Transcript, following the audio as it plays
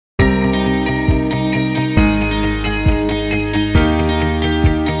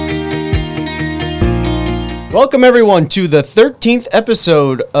Welcome, everyone, to the 13th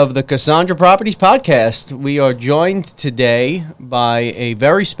episode of the Cassandra Properties Podcast. We are joined today by a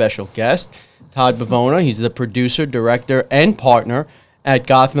very special guest, Todd Bavona. He's the producer, director, and partner at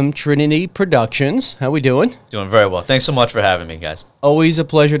Gotham Trinity Productions. How we doing? Doing very well. Thanks so much for having me, guys. Always a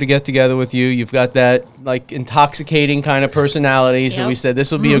pleasure to get together with you. You've got that, intoxicating kind of personality, so we said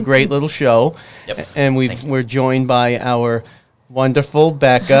this will be a great little show. Yep. And we're joined by our wonderful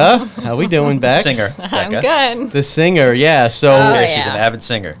Becca. How we doing, Bex? Singer, Becca. I'm good. The singer, yeah. So She's an avid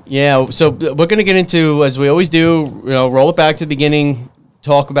singer. yeah, so we're going to get into, as we always do, roll it back to the beginning,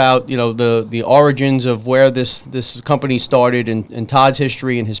 talk about, the origins of where this company started and Todd's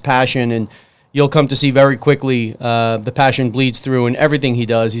history and his passion, and you'll come to see very quickly the passion bleeds through in everything he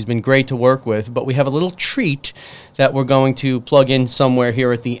does. He's been great to work with, but we have a little treat that we're going to plug in somewhere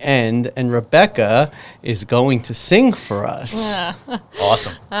here at the end, and Rebecca is going to sing for us.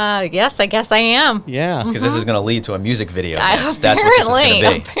 Awesome. Yes, I guess I am. Yeah. Because this is going to lead to a music video next. That's what this is going to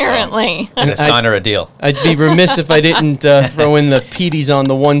be. Apparently. So I'm going to sign her a deal. I'd be remiss if I didn't throw in the Petey's on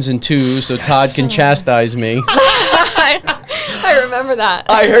the ones and twos so Todd can chastise me. I remember that.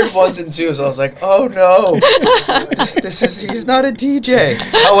 I heard ones and twos. I was like, oh no, he's not a DJ.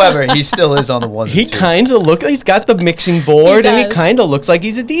 However, he still is on the ones He and twos. kind of looks, he's got the mixing board, and he does. kind of looks like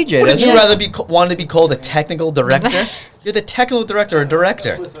he's a DJ. Would doesn't you he? rather want to be called a technical director? You're the technical director or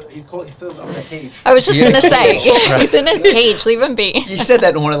director. He's still in the cage. I was just going to say, he's in his cage. Leave him be. You said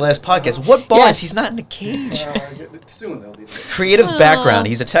that in one of the last podcasts. What bars? Yes. He's not in a cage. Soon they'll be there. Creative background.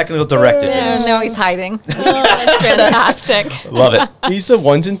 He's a technical director. Yeah, James. no, he's hiding. That's fantastic. Love it. He's the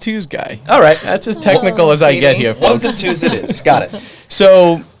ones and twos guy. All right. That's as technical as I get here, Ones and folks. twos it is. Got it.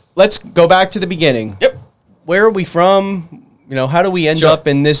 So let's go back to the beginning. Yep. Where are we from? How do we end Sure. up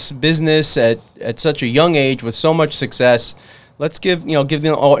in this business at such a young age with so much success? Let's give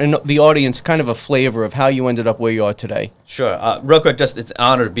the audience kind of a flavor of how you ended up where you are today. Sure. Real quick, just it's an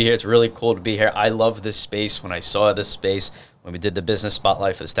honor to be here. It's really cool to be here. I love this space. When I saw this space, when we did the business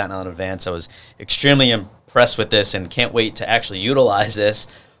spotlight for the Staten Island Advance, I was extremely impressed with this and can't wait to actually utilize this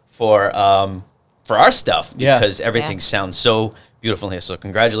for our stuff Yeah. because everything sounds so beautiful here. So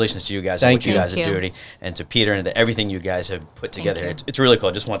congratulations to you guys on Thank what you you. guys Thank are you. doing, and to Peter and to everything you guys have put together. you. It's really cool.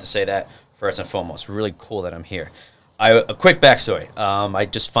 I just want to say that first and foremost. Really cool that I'm here. A quick backstory. I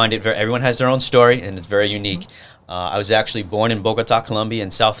just find it everyone has their own story, and it's very unique. I was actually born in Bogota, Colombia, in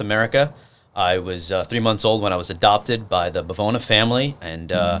South America. I was 3 months old when I was adopted by the Bavona family,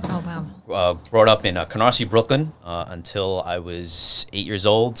 and Oh, wow. brought up in Canarsie, Brooklyn, until I was 8 years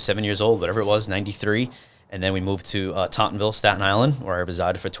old, 7 years old, whatever it was, 93. And then we moved to Tottenville, Staten Island, where I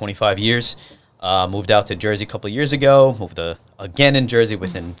resided for 25 years. Moved out to Jersey a couple of years ago. Moved again in Jersey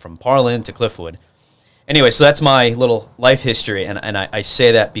from Parlin to Cliffwood. Anyway, so that's my little life history, and I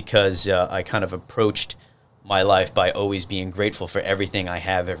say that because I kind of approached my life by always being grateful for everything I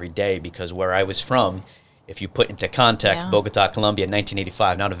have every day, because where I was from, if you put into context, Yeah. Bogota, Colombia,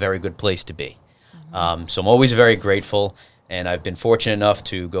 1985, not a very good place to be. So I'm always very grateful, and I've been fortunate enough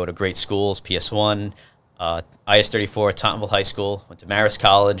to go to great schools, PS1, IS-34, Tottenville High School, went to Marist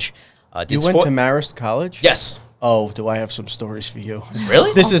College. You went to Marist College? Yes. Oh, do I have some stories for you?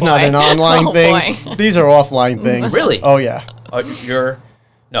 Really? This is not boy. an online Oh, thing. boy. These are offline things. Really? Oh, yeah. You're...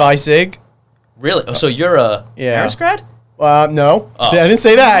 No. Phi Sig? Really? Oh, so you're a Yeah. Marist grad? No. Oh. I didn't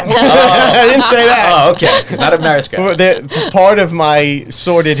say that. I didn't say that. Oh, okay. Not a Marist grad. Part of my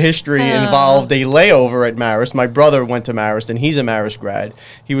sordid history involved a layover at Marist. My brother went to Marist, and he's a Marist grad.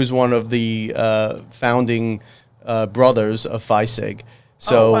 He was one of the founding brothers of Phi Sig.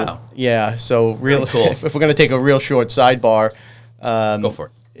 So, Oh, wow. yeah. So, Very cool. if we're going to take a real short sidebar, Go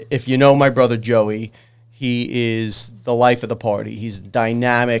for it. if you know my brother Joey, he is the life of the party. He's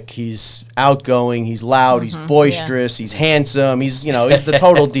dynamic. He's outgoing. He's loud. He's boisterous. He's handsome. He's the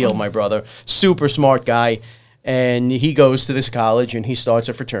total deal. My brother, super smart guy, and he goes to this college and he starts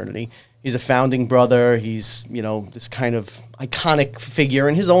a fraternity. He's a founding brother. He's this kind of iconic figure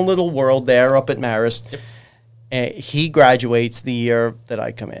in his own little world there up at Marist. Yep. And he graduates the year that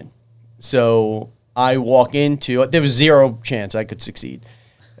I come in. So I walk into, there was zero chance I could succeed.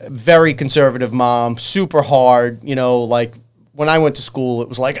 Very conservative mom, super hard, like when I went to school, it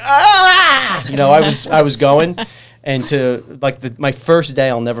was like, I was going. And my first day,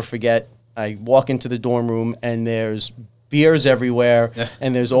 I'll never forget, I walk into the dorm room and there's beers everywhere,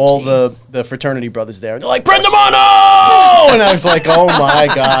 and there's all the fraternity brothers there. And they're like, Brenda Mono! And I was like, oh my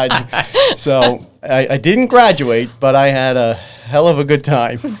God. So I didn't graduate, but I had a hell of a good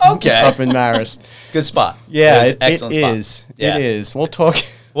time Okay. up in Marist. Good spot. Yeah, It was an excellent spot. Yeah. It is. We'll talk.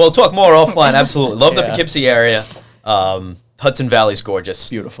 We'll talk more offline, absolutely. Love the Yeah. Poughkeepsie area. Hudson Valley's gorgeous.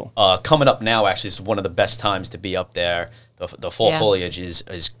 Beautiful. Coming up now, actually, is one of the best times to be up there. The fall foliage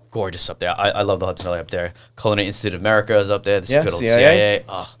is gorgeous up there. I love the Hudson Valley up there. Culinary Institute of America is up there. This is good old CIA.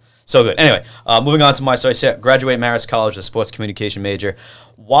 Oh, so good. Anyway, moving on to so I said, graduated Marist College, a sports communication major.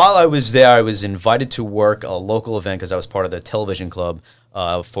 While I was there, I was invited to work a local event because I was part of the television club.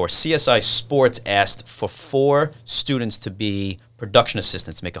 For CSI Sports, asked for 4 students to be production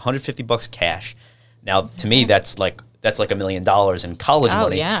assistants, make $150 cash. Now, to me, that's like $1 million in college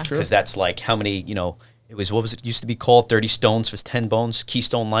money. Yeah. Because that's like how many, it was, what was it used to be called? 30 stones for 10 bones,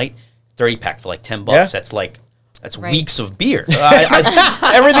 Keystone Light, 30 pack for like $10. Yeah. That's Right. weeks of beer.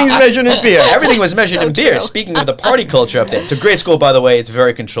 Everything's measured in beer. Everything was measured So in beer. true. Speaking of the party culture up there, it's a great school, by the way. It's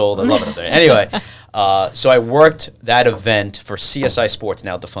very controlled. I love it up there. Anyway, so I worked that event for CSI Sports,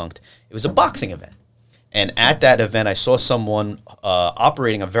 now defunct. It was a boxing event. And at that event, I saw someone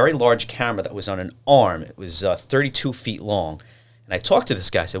operating a very large camera that was on an arm. It was 32 feet long. And I talked to this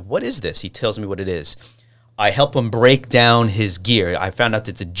guy. I said, "What is this?" He tells me what it is. I help him break down his gear. I found out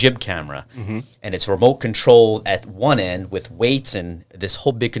it's a jib camera, and it's remote control at one end with weights and this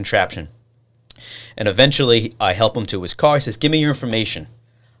whole big contraption. And eventually, I help him to his car. He says, "Give me your information.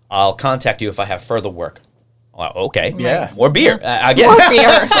 I'll contact you if I have further work." Okay. Yeah. More beer. Again, More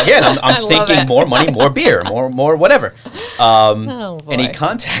beer. Again, I'm I love thinking it. more money, more beer, more whatever. Oh, boy. And he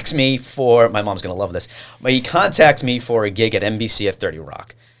contacts me for, my mom's going to love this, but he contacts me for a gig at NBC at 30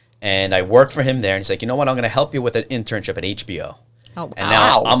 Rock. And I work for him there, and he's like, "You know what, I'm going to help you with an internship at HBO. Oh, wow. And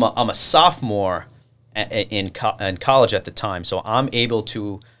now I'm a sophomore in college at the time, so I'm able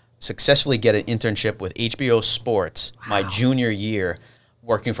to successfully get an internship with HBO Sports my junior year,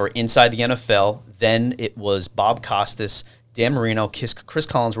 working for Inside the NFL. Then it was Bob Costas, Dan Marino, Chris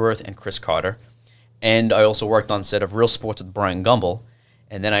Collinsworth, and Chris Carter. And I also worked on set of Real Sports with Brian Gumbel.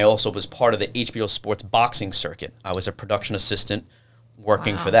 And then I also was part of the HBO Sports boxing circuit. I was a production assistant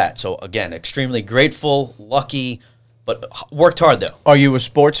working for that. So again, extremely grateful, lucky, but worked hard though. Are you a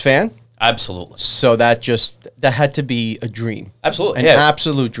sports fan? Absolutely. So that had to be a dream. Absolutely. An Yeah.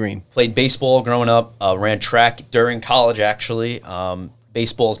 absolute dream. Played baseball growing up, ran track during college actually.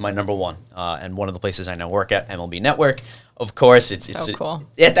 Baseball is my number one. And one of the places I now work at, MLB Network. Of course, it's cool.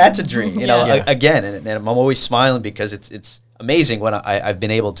 Yeah, that's a dream. You know, Yeah. again, and I'm always smiling because it's amazing what I've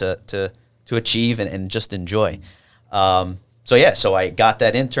been able to achieve and just enjoy. So I got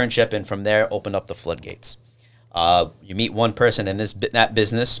that internship, and from there opened up the floodgates. You meet one person in that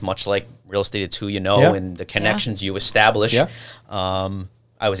business, much like real estate, it's who you know Yeah. and the connections you establish. Yeah.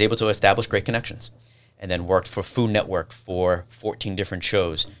 I was able to establish great connections, and then worked for Food Network for 14 different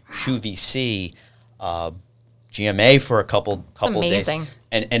shows, QVC, GMA for a couple amazing.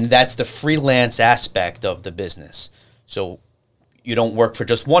 days. And that's the freelance aspect of the business. So you don't work for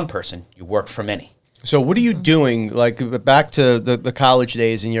just one person, you work for many. So what are you doing? Like back to the college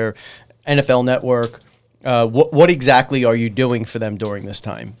days and your NFL Network. What exactly are you doing for them during this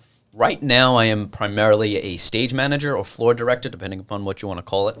time? Right now, I am primarily a stage manager or floor director, depending upon what you want to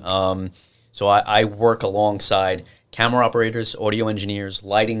call it. So I work alongside camera operators, audio engineers,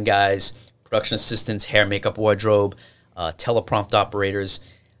 lighting guys, production assistants, hair, makeup, wardrobe, teleprompt operators.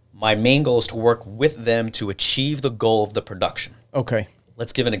 My main goal is to work with them to achieve the goal of the production. Okay.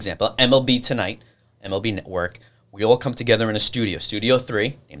 Let's give an example. MLB Tonight, MLB Network, we all come together in a studio, Studio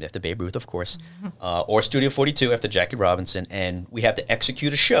 3, named after Babe Ruth, of course, or Studio 42 after Jackie Robinson, and we have to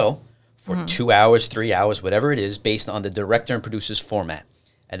execute a show for 2 hours, 3 hours, whatever it is, based on the director and producer's format.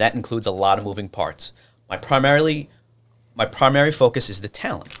 And that includes a lot of moving parts. My primary focus is the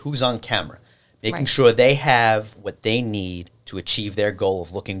talent, who's on camera, making Right. sure they have what they need to achieve their goal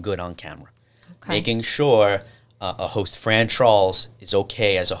of looking good on camera. Okay. Making sure a host, Fran Charles, is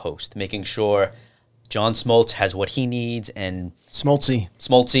okay as a host. Making sure John Smoltz has what he needs, and Smoltzy.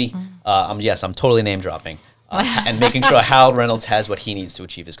 Smoltzy, I'm totally name dropping, and making sure Hal Reynolds has what he needs to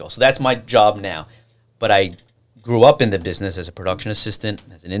achieve his goal. So that's my job now. But I grew up in the business as a production assistant,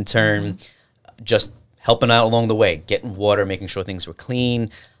 as an intern, just helping out along the way, getting water, making sure things were clean,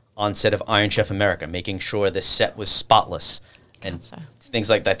 on set of Iron Chef America, making sure the set was spotless, and Gotcha. things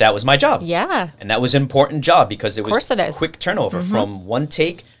like that. That was my job. Yeah. And that was an important job because there was course it is. quick turnover from one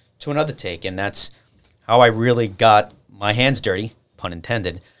take to another take. And that's how I really got my hands dirty, pun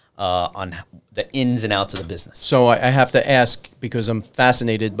intended, on the ins and outs of the business. So I have to ask because I'm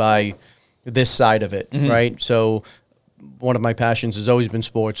fascinated by this side of it, right? So one of my passions has always been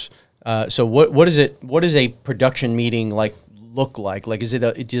sports. So what is it? What does a production meeting look like? Like,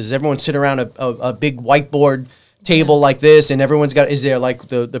 does everyone sit around a big whiteboard table like this, and everyone's got, is there like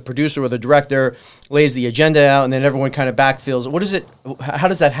the producer or the director lays the agenda out, and then everyone kind of backfills? What is it? How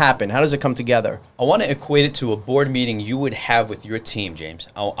does that happen? How does it come together? I want to equate it to a board meeting you would have with your team, James.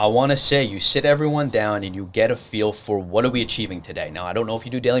 I want to say you sit everyone down and you get a feel for what are we achieving today. Now, I don't know if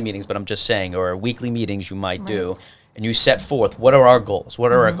you do daily meetings, but I'm just saying, or weekly meetings you might do, and you set forth what are our goals?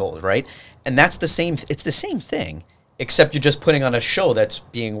 What are our goals, right? And that's the same. It's the same thing, except you're just putting on a show that's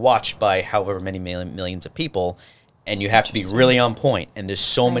being watched by however many millions of people, and you have to be really on point. And there's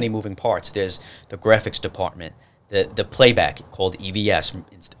so many moving parts. There's the graphics department, the playback called EVS,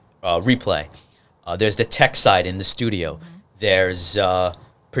 replay. There's the tech side in the studio. There's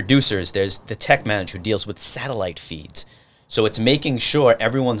producers. There's the tech manager who deals with satellite feeds. So it's making sure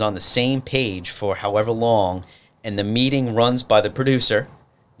everyone's on the same page for however long, and the meeting runs by the producer.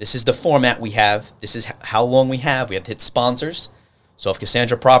 This is the format we have. This is how long we have. We have to hit sponsors. So if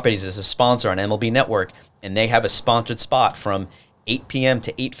Cassandra Properties is a sponsor on MLB Network and they have a sponsored spot from 8 p.m.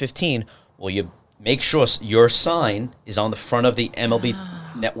 to 8:15, well, you make sure your sign is on the front of the MLB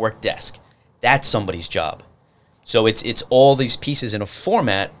Network desk. That's somebody's job. So it's all these pieces in a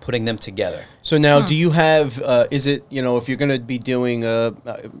format, putting them together. So now, do you have? Is it, if you're going to be doing a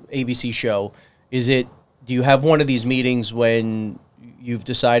ABC show, do you have one of these meetings when you've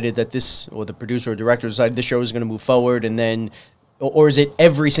decided that this, or the producer or director decided this show is going to move forward, and then, or is it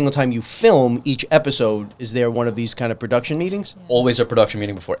every single time you film each episode, is there one of these kind of production meetings? Always a production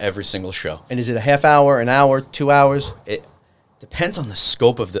meeting before every single show. And is it a half hour, an hour, 2 hours? It depends on the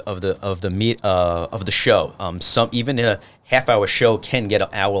scope of the show. Even a half-hour show can get an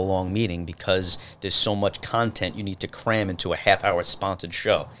hour-long meeting because there's so much content you need to cram into a half-hour sponsored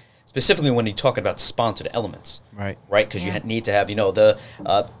show. Specifically when you talk about sponsored elements, right? Because you need to have, the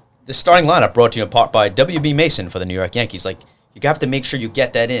starting lineup brought to you in part by W.B. Mason for the New York Yankees. Like, you have to make sure you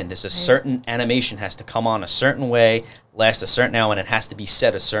get that in. There's a certain animation has to come on a certain way, last a certain hour, and it has to be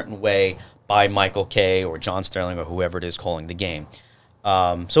set a certain way by Michael Kay or John Sterling or whoever it is calling the game.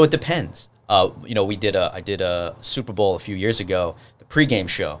 So it depends. I did a Super Bowl a few years ago, the pregame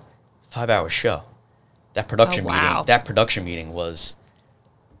show, 5-hour show. That production meeting was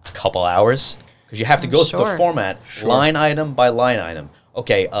a couple hours because you have to go through the format line item by line item.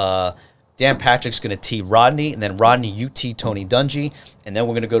 Okay, Dan Patrick's going to tee Rodney, and then Rodney, you tee Tony Dungy, and then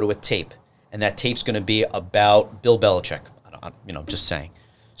we're going to go to a tape, and that tape's going to be about Bill Belichick. Just saying.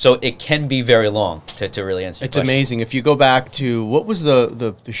 So it can be very long to really answer your question. It's amazing. If you go back to, what was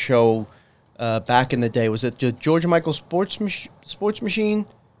the show back in the day? Was it the George Michael Sports Machine?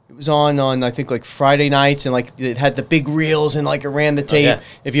 It was on I think like Friday nights, and like it had the big reels and like it ran the tape.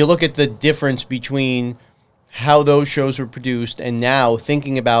 If you look at the difference between how those shows were produced and now,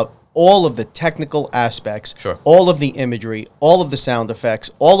 thinking about all of the technical aspects, all of the imagery, all of the sound effects,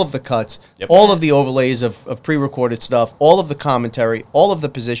 all of the cuts, all of the overlays of pre-recorded stuff, all of the commentary, all of the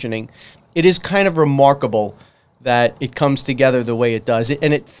positioning, it is kind of remarkable that it comes together the way it does.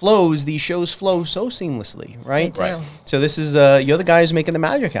 And it flows, these shows flow so seamlessly, right? They do. So this is, you're the guys making the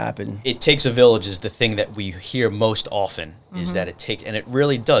magic happen. It takes a village is the thing that we hear most often, is that it takes, and it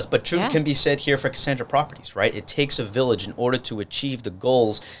really does. But truth can be said here for Cassandra Properties, right? It takes a village in order to achieve the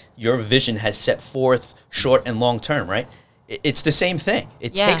goals your vision has set forth, short and long term, right? It's the same thing.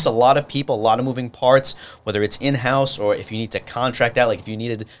 It takes a lot of people, a lot of moving parts, whether it's in-house or if you need to contract out, like if you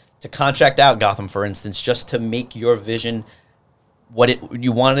needed to contract out Gotham, for instance, just to make your vision what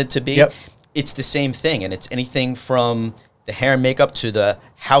you want it to be. It's the same thing, and it's anything from the hair and makeup to the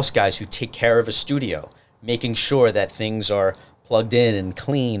house guys who take care of a studio, making sure that things are plugged in and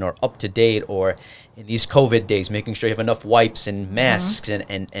clean or up to date, or in these COVID days, making sure you have enough wipes and masks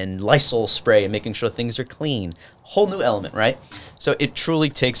and Lysol spray and making sure things are clean. Whole new element, right? So it truly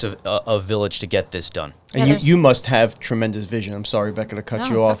takes a village to get this done. And you must have tremendous vision. I'm sorry, Becca, to cut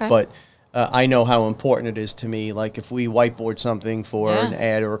you off, but I know how important it is to me. Like if we whiteboard something for an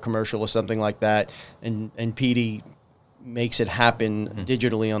ad or a commercial or something like that, and PD makes it happen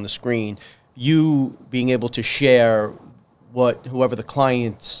digitally on the screen, you being able to share whoever the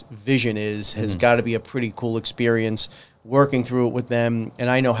client's vision is has got to be a pretty cool experience working through it with them. And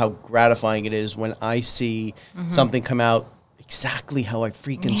I know how gratifying it is when I see something come out exactly how I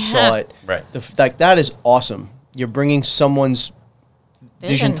freaking saw it. Right. Like that is awesome. You're bringing someone's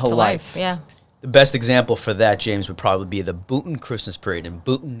vision to life. Yeah. The best example for that, James, would probably be the Boonton Christmas Parade in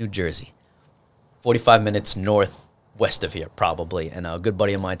Boonton, New Jersey. 45 minutes northwest of here, probably. And a good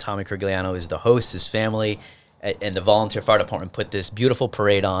buddy of mine, Tommy Crigliano, is the host. His family and the volunteer fire department put this beautiful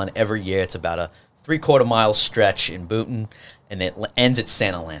parade on every year. It's about a 3/4 mile stretch in Boonton, and it ends at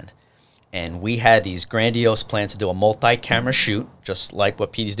Santaland. And we had these grandiose plans to do a multi-camera shoot, just like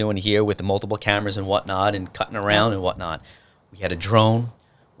what Petey's doing here with the multiple cameras and whatnot and cutting around and whatnot. We had a drone.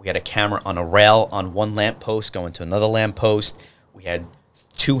 We had a camera on a rail on one lamppost going to another lamppost. We had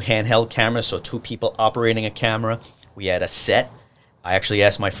 2 handheld cameras, so 2 people operating a camera. We had a set. I actually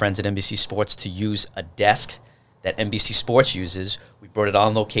asked my friends at NBC Sports to use a desk that NBC Sports uses. We brought it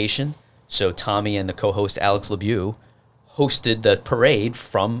on location. So Tommy and the co-host Alex LeBeau hosted the parade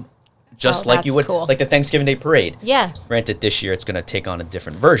from just like you would, cool. like the Thanksgiving Day parade. Yeah. Granted, this year it's going to take on a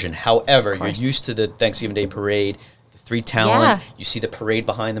different version. However, you're used to the Thanksgiving Day parade, the 3 talent. Yeah. You see the parade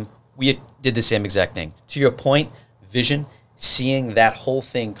behind them. We did the same exact thing. To your point, vision, seeing that whole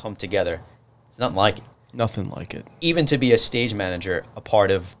thing come together, it's nothing like it. Nothing like it. Even to be a stage manager, a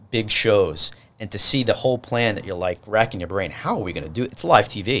part of big shows, and to see the whole plan that you're like racking your brain, how are we going to do it? It's live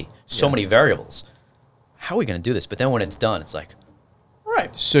TV. So many variables. How are we going to do this? But then when it's done, it's like, all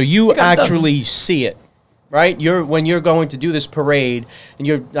right. So you got it done. actually see it, right? When you're going to do this parade, and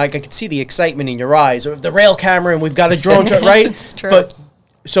you're like, I could see the excitement in your eyes of the rail camera, and we've got a drone shot, right? It's true. But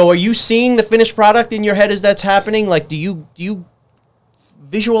so are you seeing the finished product in your head as that's happening? Like, do you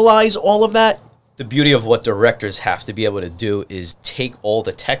visualize all of that? The beauty of what directors have to be able to do is take all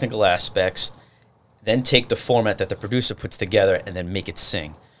the technical aspects, then take the format that the producer puts together, and then make it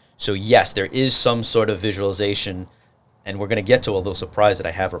sing. So yes, there is some sort of visualization, and we're going to get to a little surprise that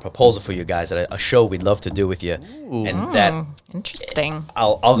I have a proposal for you guys at a show we'd love to do with you. Ooh. And that Interesting.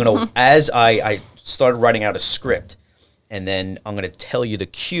 I'm gonna as I started writing out a script, and then I'm gonna tell you the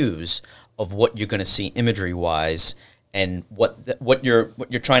cues of what you're gonna see imagery wise, and what you're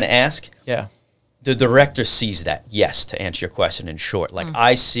trying to ask. Yeah. The director sees that, yes, to answer your question in short. Like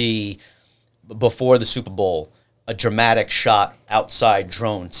I see before the Super Bowl, a dramatic shot outside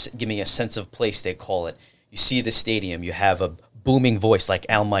drones, give me a sense of place, they call it. You see the stadium, you have a booming voice like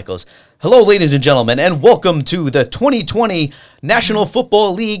Al Michaels. Hello, ladies and gentlemen, and welcome to the 2020 National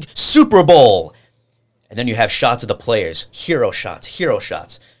Football League Super Bowl. And then you have shots of the players, hero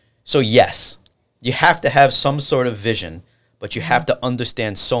shots. So yes, you have to have some sort of vision, but you have to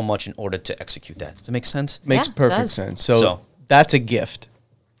understand so much in order to execute that. Does it make sense? Makes Yeah, it perfect does. sense. So So- that's a gift,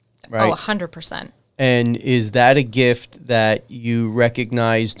 right? Oh, 100%. And is that a gift that you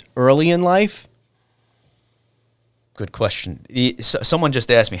recognized early in life? Good question. Someone just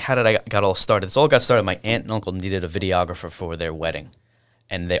asked me, how did I got all started? This all got started. My aunt and uncle needed a videographer for their wedding.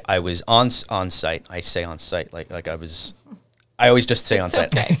 And I was on site. I say on site, like I always just say on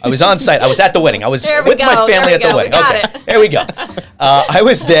site. okay. I was on site. I was at the wedding. I was There we with my go. There family we at the go. We wedding. got Okay, it. there we go. I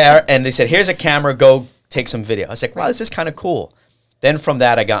was there, and they said, here's a camera. Go take some video. I was like, wow, this is kind of cool. Then from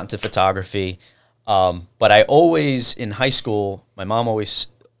that, I got into photography. But I always, in high school, my mom always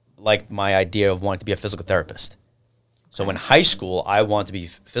liked my idea of wanting to be a physical therapist. So in high school, I wanted to be a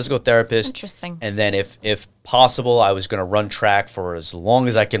physical therapist. Interesting. And then if possible, I was going to run track for as long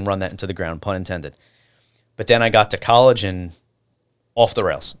as I can run that into the ground, pun intended. But then I got to college and off the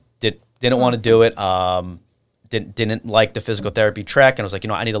rails. Didn't want to do it. Didn't like the physical therapy track. And I was like,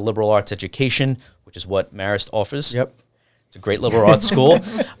 I need a liberal arts education, which is what Marist offers. Yep. It's a great liberal arts school.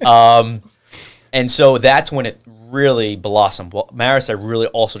 And so that's when it really blossomed. Well, Marist, I really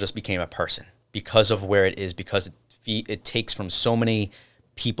also just became a person because of where it is, because it takes from so many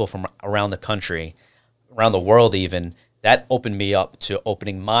people from around the country, around the world even. That opened me up to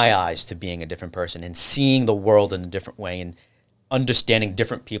opening my eyes to being a different person and seeing the world in a different way and understanding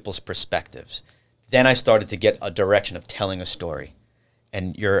different people's perspectives. Then I started to get a direction of telling a story.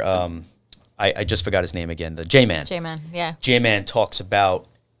 And I just forgot his name again, the J-Man. J-Man, yeah. J-Man talks about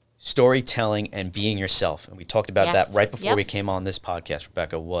storytelling and being yourself. And we talked about Yes. that right before Yep. we came on this podcast,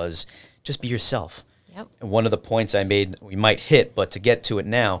 Rebecca, was just be yourself. Yep. And one of the points I made, we might hit, but to get to it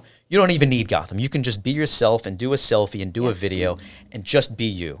now, you don't even need Gotham. You can just be yourself and do a selfie and do a video and just be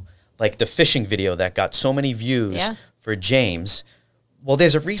you. Like the fishing video that got so many views Yeah. for James. Well,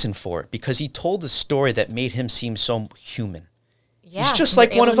 there's a reason for it because he told a story that made him seem so human. Yeah. just you're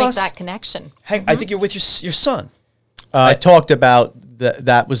like one able of to make us. that connection. Hey, I think you're with your son. I talked about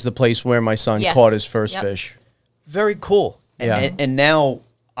that was the place where my son Yes. caught his first Yep. fish. Very cool. Yeah. And now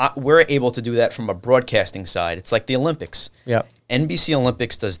we're able to do that from a broadcasting side. It's like the Olympics. Yeah. NBC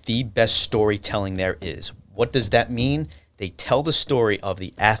Olympics does the best storytelling there is. What does that mean? They tell the story of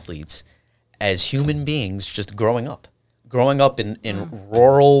the athletes as human beings just growing up in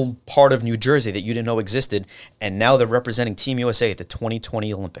rural part of New Jersey that you didn't know existed, and now they're representing Team USA at the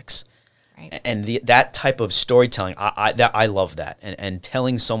 2020 Olympics. Right. And that type of storytelling, I love that, and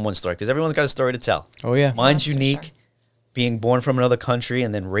telling someone's story, because everyone's got a story to tell. Oh, yeah. Mine's That's for unique, sure. being born from another country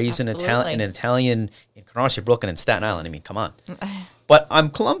and then raised in Absolutely. an Italian in Canarsie, Brooklyn, and Staten Island. I mean, come on. But I'm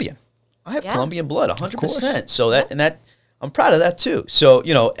Colombian. I have Yeah. Colombian blood, 100%. So that I'm proud of that too. So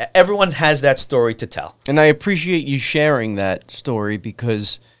everyone has that story to tell. And I appreciate you sharing that story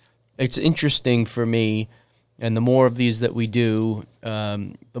because it's interesting for me. And the more of these that we do,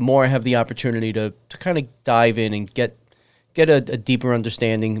 the more I have the opportunity to kind of dive in and get a deeper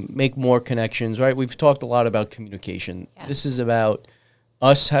understanding, make more connections, right? We've talked a lot about communication. Yes. This is about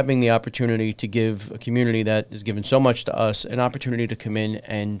us having the opportunity to give a community that has given so much to us an opportunity to come in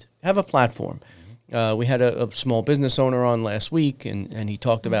and have a platform. We had a small business owner on last week, and he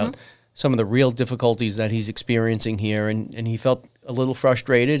talked about some of the real difficulties that he's experiencing here, and he felt a little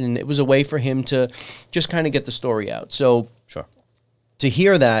frustrated, and it was a way for him to just kind of get the story out. So Sure. to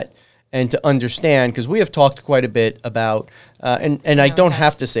hear that and to understand, because we have talked quite a bit about, and I don't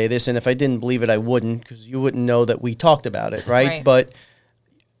have to say this, and if I didn't believe it, I wouldn't, because you wouldn't know that we talked about it, right? Right. But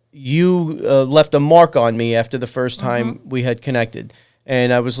you left a mark on me after the first time we had connected.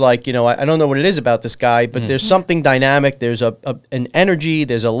 And I was like, I don't know what it is about this guy, but there's something dynamic. There's an energy.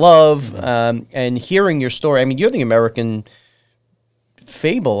 There's a love. And hearing your story, I mean, you're the American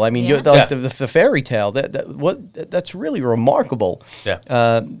fable. I mean, you're Yeah. the fairy tale. That's really remarkable. Yeah.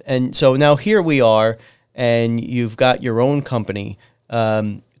 And so now here we are, and you've got your own company.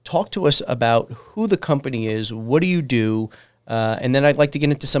 Talk to us about who the company is. What do you do? And then I'd like to get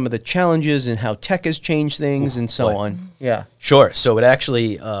into some of the challenges and how tech has changed things and so boy. on. Yeah. Sure. So it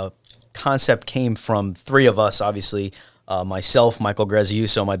actually, concept came from three of us, obviously, myself, Michael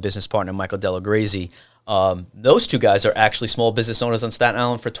Graziuso, my business partner, Michael Delagrazi. Those two guys are actually small business owners on Staten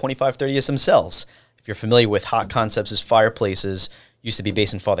Island for 25, 30 years themselves. If you're familiar with Hot Concepts' Fireplaces, used to be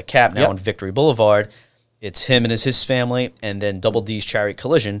based in Father Cap, now Yep. on Victory Boulevard. It's him and his family, and then Double D's Chariot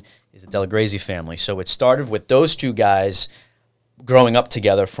Collision is the Delagrazi family. So it started with those two guys growing up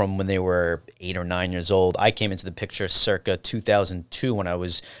together from when they were 8 or 9 years old. I came into the picture circa 2002 when I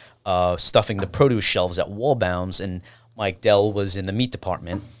was stuffing the produce shelves at Wallbounds, and Mike Dell was in the meat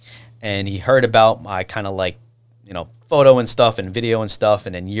department. And he heard about my kind of photo and stuff and video and stuff.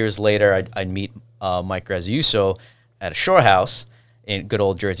 And then years later, I'd meet Mike Graziuso at a shore house in good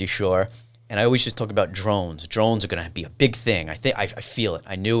old Jersey Shore. And I always just talk about drones. Drones are going to be a big thing. I think I feel it.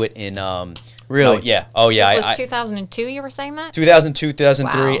 I knew it in Really? yeah. Oh yeah. This was 2002. You were saying that? 2002,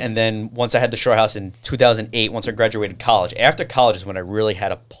 2003, Wow. and then once I had the shore house in 2008, once I graduated college. After college is when I really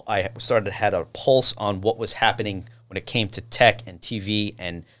had a pulse on what was happening when it came to tech and TV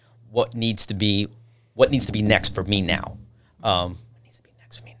and what needs to be next for me now. What needs to be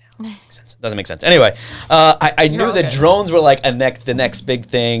next for me now? Makes sense. Doesn't make sense. Anyway, I knew all that good. drones were like the next big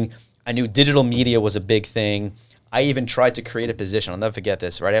thing. I knew digital media was a big thing. I even tried to create a position. I'll never forget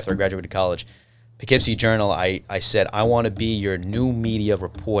this. Right after I graduated college, Poughkeepsie Journal, I said, I want to be your new media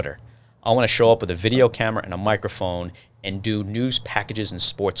reporter. I want to show up with a video camera and a microphone and do news packages and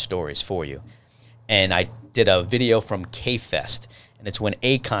sports stories for you. And I did a video from K-Fest. And it's when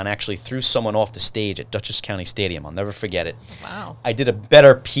Akon actually threw someone off the stage at Dutchess County Stadium. I'll never forget it. Wow. I did a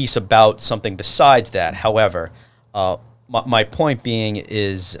better piece about something besides that. However, my point being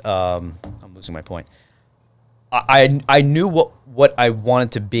is, I'm losing my point. I knew what I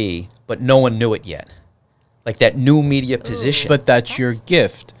wanted to be, but no one knew it yet. Like that new media position. But that's your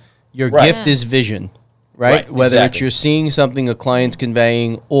gift. Your Right. gift is vision, right? Right, Whether exactly. it's you're seeing something a client's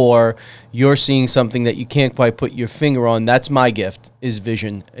conveying or you're seeing something that you can't quite put your finger on, that's my gift, is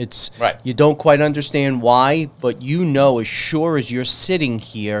vision. It's Right. You don't quite understand why, but you know as sure as you're sitting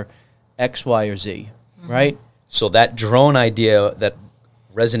here, X, Y, or Z, right? So that drone idea that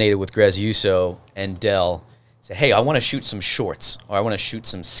resonated with Graziuso and Dell said, hey, I want to shoot some shorts or I want to shoot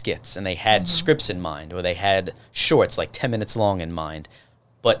some skits. And they had scripts in mind or they had shorts like 10 minutes long in mind.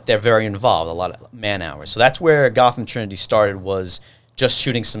 But they're very involved, a lot of man hours. So that's where Gotham Trinity started, was just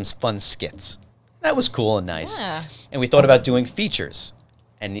shooting some fun skits. That was cool and nice. Yeah. And we thought about doing features.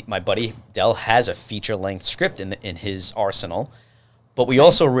 And my buddy Dell has a feature-length script in his arsenal. But we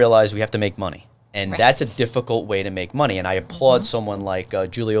also realized we have to make money. And Right. that's a difficult way to make money. And I applaud someone like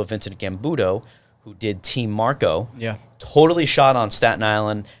Giulio Vincent Gambudo, who did Team Marco. Yeah. Totally shot on Staten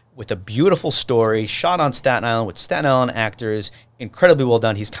Island with a beautiful story, shot on Staten Island with Staten Island actors, incredibly well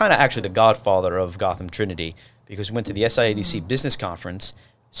done. He's kind of actually the godfather of Gotham Trinity because we went to the SIADC business conference,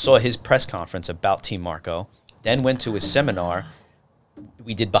 saw his press conference about Team Marco, then went to his seminar.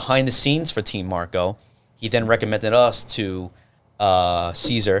 We did behind the scenes for Team Marco. He then recommended us to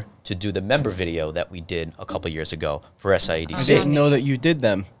Caesar to do the member video that we did a couple years ago for I SIADC. didn't know that you did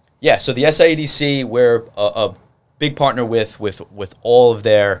them. Yeah, so the SIADC, we're a big partner with all of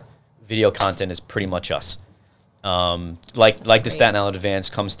their video content is pretty much us. Like the Great. Staten Island Advance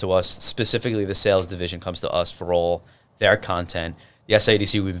comes to us, specifically the sales division comes to us for all their content. the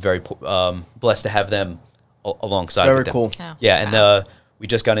SADC, we've been very blessed to have them alongside Very with them. cool. Oh, Yeah, and wow. we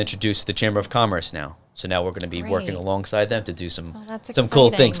just got introduced to the Chamber of Commerce now. So now we're going to be working Great. alongside them to do some Oh, that's cool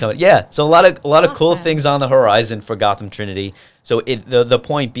things exciting. coming. Yeah, so a lot of cool Awesome. things on the horizon for Gotham Trinity. So the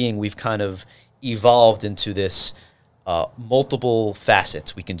point being, we've kind of evolved into this multiple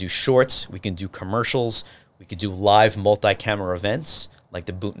facets. We can do shorts, we can do commercials, we can do live multi-camera events like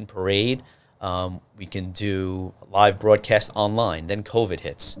the Boonton Parade. We can do live broadcast online. Then COVID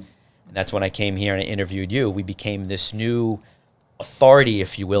hits, and that's when I came here and I interviewed you. We became this new authority,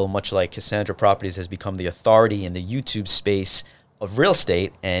 if you will, much like Cassandra Properties has become the authority in the YouTube space of real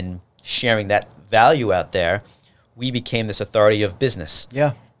estate and sharing that value out there. We became this authority of business.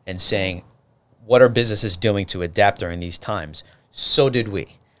 Yeah. And saying, what are businesses doing to adapt during these times? So did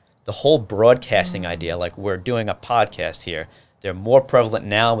we. The whole broadcasting idea, like we're doing a podcast here, they're more prevalent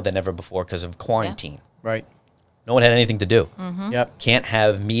now than ever before because of quarantine. Right. No one had anything to do. Yep. Can't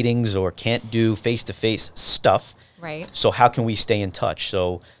have meetings or can't do face-to-face stuff. Right. So how can we stay in touch?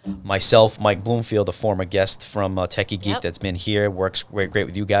 So myself, Mike Bloomfield, a former guest from Techie Geek Yep. that's been here, works great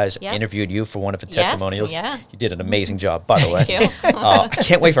with you guys, Yep. interviewed you for one of the Yes, testimonials. yeah. You did an amazing job, by the way. Thank you. I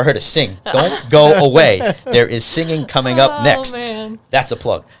can't wait for her to sing. Don't go away. There is singing coming up next. Oh, man. That's a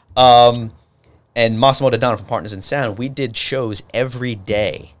plug. And Massimo Dodano from Partners in Sound, we did shows every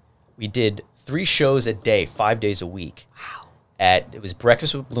day. We did 3 shows a day, 5 days a week. Wow. It was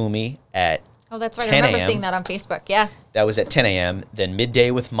Breakfast with Bloomy at Oh, that's right. I 10 remember a.m. seeing that on Facebook. Yeah. That was at 10 a.m. Then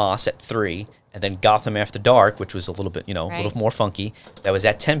Midday with Moss at 3, and then Gotham After Dark, which was a little bit, a Right. little more funky. That was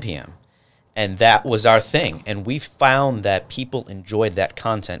at 10 p.m. And that was our thing. And we found that people enjoyed that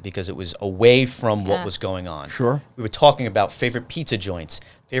content because it was away from what Yeah. was going on. Sure. We were talking about favorite pizza joints,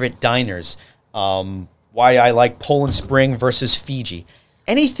 favorite diners, why I like Poland Spring versus Fiji.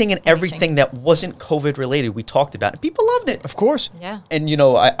 Anything and everything that wasn't COVID related, we talked about. And people loved it. Of course. Yeah. And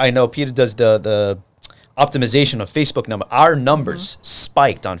I know Peter does the optimization of Facebook number. Our numbers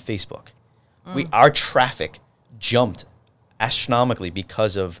spiked on Facebook. Our traffic jumped astronomically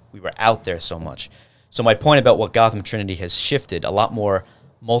because of we were out there so much. So my point about what Gotham Trinity has shifted, a lot more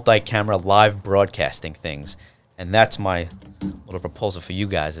multi-camera live broadcasting things. And that's my little proposal for you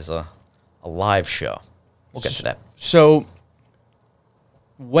guys is a live show. We'll get to that. So,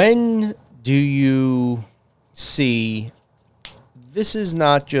 when do you see this is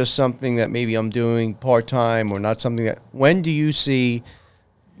not just something that maybe I'm doing part time or not something that? When do you see?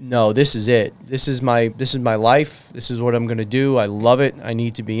 No, this is it. This is my life. This is what I'm going to do. I love it. I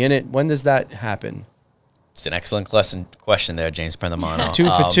need to be in it. When does that happen? It's an excellent question there, James Prendamano. 2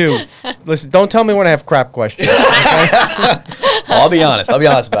 for 2. Listen, don't tell me when I have crap questions. I'll be honest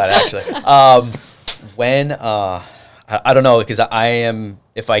about it, actually. I don't know, because I am,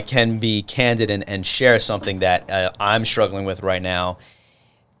 if I can be candid and share something that I'm struggling with right now,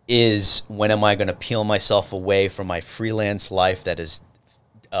 is when am I going to peel myself away from my freelance life that has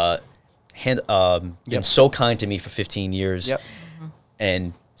been so kind to me for 15 years Yep.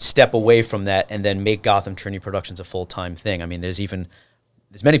 and step away from that and then make Gotham Trinity Productions a full-time thing. I mean, there's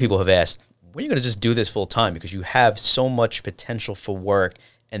many people have asked, when are you going to just do this full-time? Because you have so much potential for work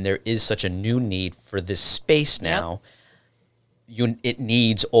and there is such a new need for this space now. It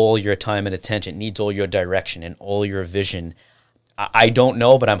needs all your time and attention. It needs all your direction and all your vision. I don't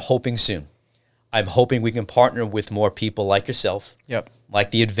know, but I'm hoping soon. I'm hoping we can partner with more people like yourself,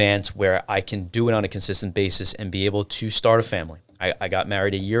 like the Advance, where I can do it on a consistent basis and be able to start a family. I got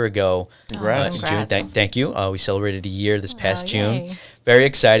married a year ago. Congrats. In June. Congrats. Thank you. We celebrated a year this past June. yay. Very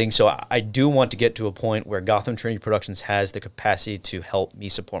exciting. So I do want to get to a point where Gotham Trinity Productions has the capacity to help me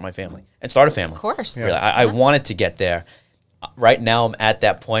support my family and start a family. Of course. Really, I wanted to get there. Right now, I'm at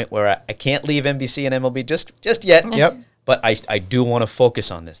that point where I can't leave NBC and MLB just yet. Yep. But I do want to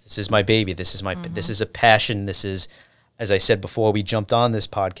focus on this. This is my baby. This is a passion. This is, as I said before we jumped on this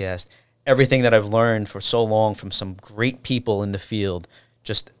podcast, everything that I've learned for so long from some great people in the field,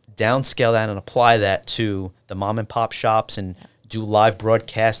 just downscale that and apply that to the mom and pop shops and do live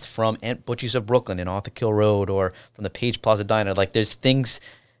broadcasts from Aunt Butchie's of Brooklyn in Arthur Kill Road or from the Page Plaza Diner. Like there's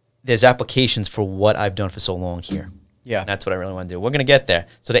applications for what I've done for so long here. Yeah. And that's what I really want to do. We're going to get there.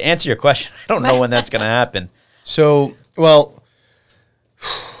 So to answer your question, I don't know when that's going to happen. So, well,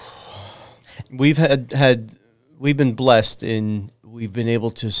 we've been blessed we've been able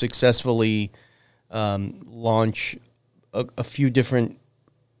to successfully launch a few different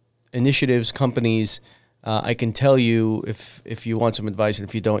initiatives, companies. I can tell you if you want some advice, and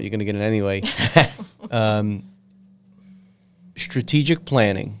if you don't, you're going to get it anyway. Strategic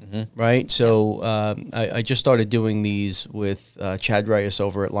planning, right? So I just started doing these with Chad Reyes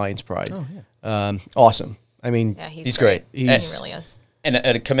over at Lions Pride. Awesome. I mean, Yeah, He's great. He He's- really is.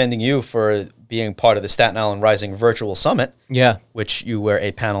 And commending you for being part of the Staten Island Rising Virtual Summit, yeah. which you were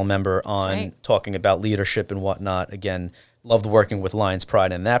a panel member on, right. talking about leadership and whatnot. Again, loved working with Lions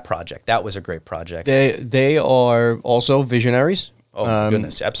Pride in that project. That was a great project. They are also visionaries. Oh, my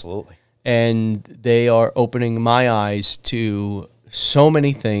goodness, absolutely. And they are opening my eyes to so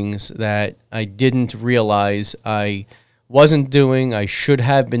many things that I didn't realize I wasn't doing, I should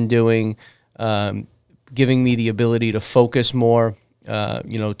have been doing, giving me the ability to focus more,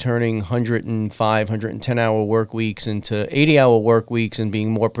 turning 105, 110-hour work weeks into 80-hour work weeks and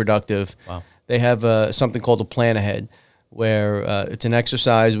being more productive. Wow. They have something called a plan ahead, where it's an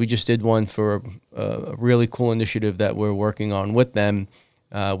exercise. We just did one for a really cool initiative that we're working on with them.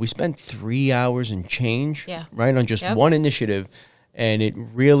 We spent 3 hours and change, Yeah. right, on just Yep. one initiative, and it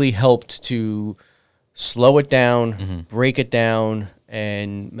really helped to slow it down, break it down,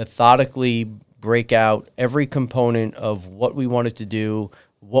 and methodically break out every component of what we wanted to do,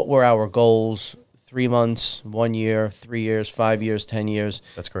 what were our goals, 3 months, 1 year, 3 years, 5 years, 10 years.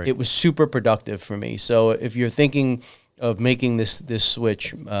 That's great. It was super productive for me. So if you're thinking of making this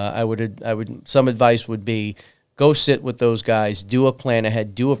switch, I would some advice would be go sit with those guys, do a plan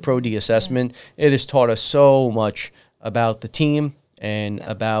ahead, do a Pro D assessment. It has taught us so much about the team and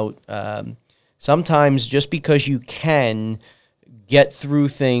about sometimes just because you can get through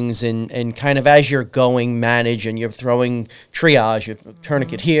things and kind of as you're going manage, and you're throwing triage, you're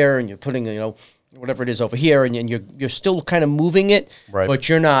tourniquet here and you're putting whatever it is over here, and you're still kind of moving it, Right. but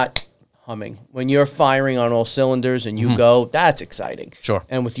you're not humming. When you're firing on all cylinders and you go, that's exciting. Sure.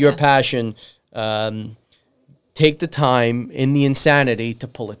 And with your passion, take the time in the insanity to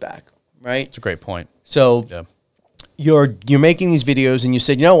pull it back, right? It's a great point. So Yeah. you're making these videos, and you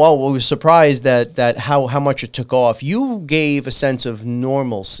said, we were surprised that how much it took off. You gave a sense of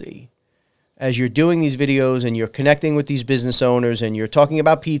normalcy as you're doing these videos, and you're connecting with these business owners, and you're talking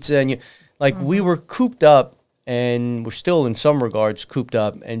about pizza, and we were cooped up, and we're still in some regards cooped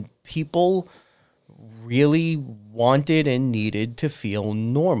up, and people really wanted and needed to feel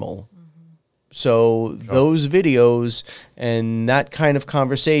normal. So those videos and that kind of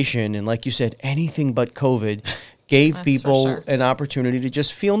conversation, and like you said, anything but COVID, gave That's for people sure. an opportunity to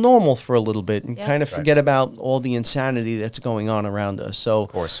just feel normal for a little bit and Yeah. kind of forget about all the insanity that's going on around us. So, of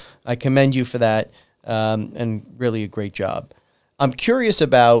course. I commend you for that, and really a great job. I'm curious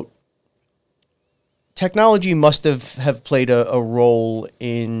about technology. Must have played a role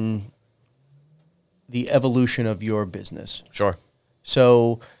in the evolution of your business. Sure.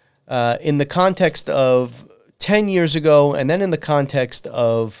 So, in the context of 10 years ago, and then in the context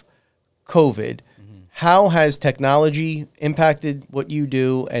of COVID, how has technology impacted what you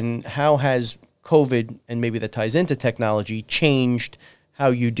do, and how has COVID, and maybe that ties into technology, changed how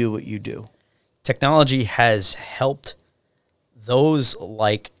you do what you do? Technology has helped those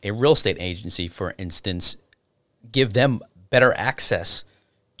like a real estate agency, for instance, give them better access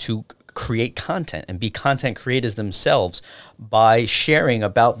to create content and be content creators themselves by sharing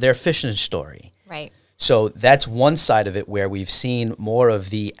about their fishing story. Right. So that's one side of it, where we've seen more of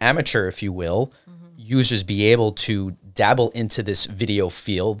the amateur, if you will, users be able to dabble into this video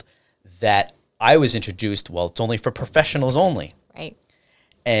field that I was introduced. Well, it's only for professionals only. Right.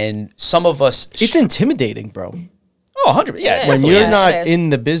 And some of us... It's intimidating, bro. Oh, 100%. Yeah, It is. When definitely you're Yes, not it is. in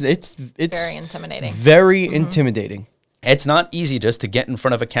the business, it's Very intimidating. very intimidating. It's not easy just to get in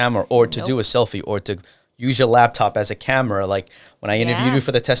front of a camera or to do a selfie or to use your laptop as a camera. Like when I interviewed Yeah. you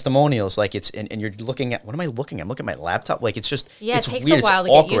for the testimonials, like and you're looking at, what am I looking at? I'm looking at my laptop. Like it's just, Yeah, it's it takes weird. a while it's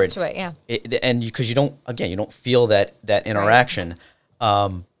to awkward. get used to it. Yeah. And because you don't feel that interaction.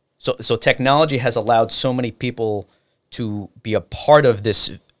 So technology has allowed so many people to be a part of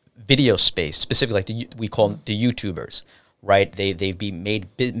this video space, specifically like we call them the YouTubers, right? They've been made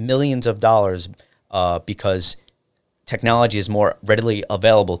millions of dollars because technology is more readily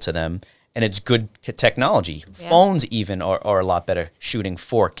available to them, and it's good technology. Yeah. Phones even are a lot better shooting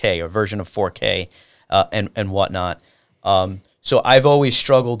 4K or version of 4K and whatnot. So I've always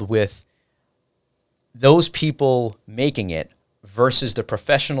struggled with those people making it versus the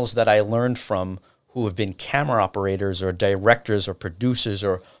professionals that I learned from, who have been camera operators or directors or producers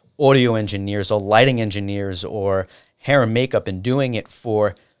or audio engineers or lighting engineers or hair and makeup, and doing it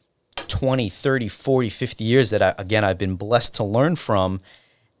for 20, 30, 40, 50 years that I've been blessed to learn from.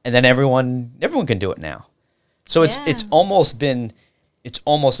 And then everyone can do it now. So it's Yeah. it's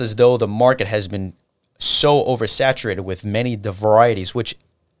almost as though the market has been so oversaturated with many the varieties, which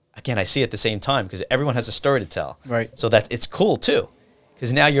again, I see at the same time, because everyone has a story to tell. Right. So that it's cool too,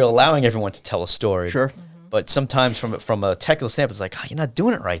 because now you're allowing everyone to tell a story. Sure. But sometimes from a technical standpoint, it's like, oh, you're not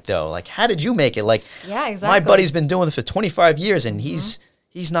doing it right though. Like, how did you make it? Like, Yeah, my exactly. buddy's been doing this for 25 years and he's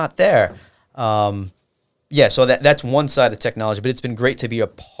not there. Yeah, so that's one side of technology, but it's been great to be a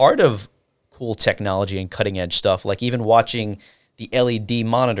part of cool technology and cutting edge stuff. Like even watching the LED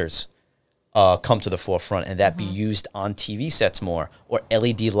monitors come to the forefront and that be used on TV sets more, or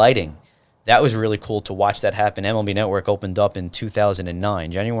LED lighting. That was really cool to watch that happen. MLB Network opened up in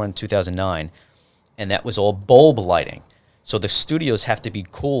 2009, January 2009, and that was all bulb lighting. So the studios have to be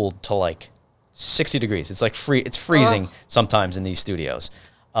cooled to like 60 degrees. It's like it's freezing sometimes in these studios.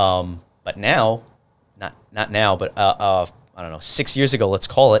 But now, not now, but I don't know, 6 years ago, let's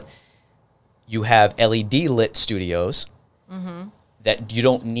call it, you have LED lit studios that you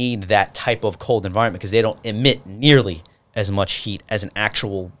don't need that type of cold environment because they don't emit nearly as much heat as an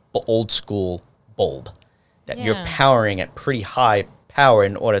actual old school bulb that you're Yeah. powering at pretty high power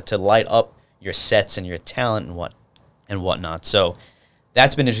in order to light up your sets and your talent and whatnot. So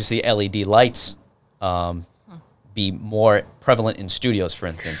that's been interesting. LED lights be more prevalent in studios, for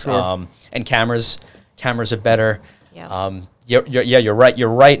instance. Sure. And cameras are better. Yeah. You're right. You're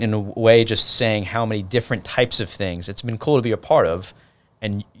right in a way, just saying how many different types of things. It's been cool to be a part of,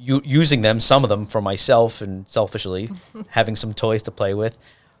 and using them, some of them for myself and selfishly, having some toys to play with,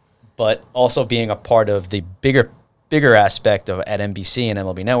 but also being a part of the bigger aspect of at NBC and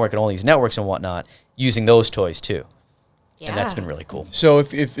MLB Network and all these networks and whatnot, using those toys too. And that's been really cool. So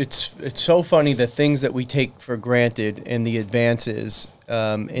if it's so funny, the things that we take for granted and the advances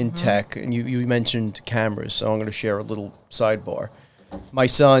in tech, and you mentioned cameras, so I'm going to share a little sidebar. My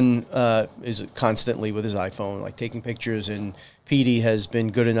son is constantly with his iPhone, like taking pictures, and PD has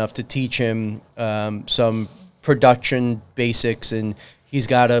been good enough to teach him some production basics, and he's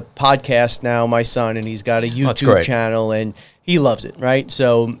got a podcast now, my son, and he's got a YouTube great. channel, and he loves it, right?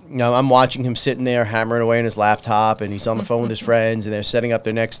 So, you know, I'm watching him sitting there hammering away on his laptop, and he's on the phone with his friends, and they're setting up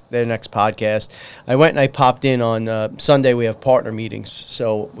their next podcast. I went and I popped in on Sunday. We have partner meetings,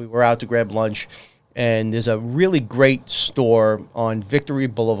 so we were out to grab lunch, and there's a really great store on Victory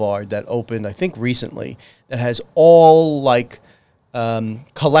Boulevard that opened, I think, recently, that has all like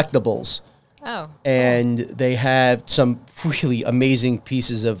collectibles. Oh. And they have some really amazing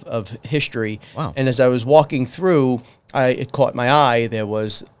pieces of history. Wow. And as I was walking through, it caught my eye. There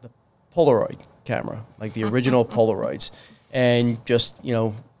was the Polaroid camera, like the original Polaroids. And just, you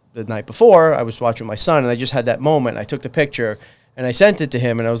know, the night before, I was watching my son, and I just had that moment. I took the picture, and I sent it to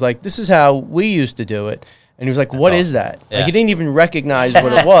him, and I was like, this is how we used to do it. And he was like, "What is awesome. that?" Yeah. Like, he didn't even recognize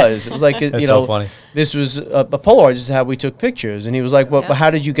what it was. It was like, you That's know, so funny. this was a Polaroid. This is how we took pictures. And he was like, "Well, but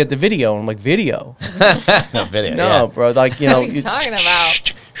how did you get the video?" And I'm like, "Video." No video. No, yeah. bro. Like, you know, What are you talking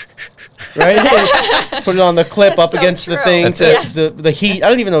about? right? Put it on the clip up so against the true. thing That's to it. the heat. I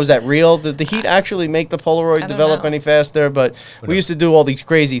don't even know, is that real? Did the heat actually make the Polaroid don't develop know. any faster? But we used to do all these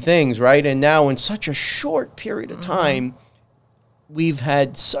crazy things, right? And now in such a short period of time, we've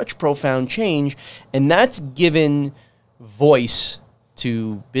had such profound change, and that's given voice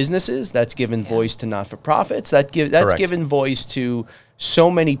to businesses. That's given voice to not-for-profits. That's Correct. given voice to so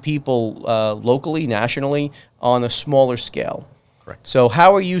many people locally, nationally, on a smaller scale. Correct. So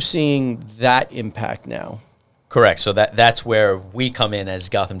how are you seeing that impact now? Correct. So that's where we come in as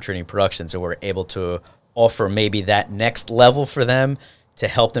Gotham Trinity Productions, and we're able to offer maybe that next level for them to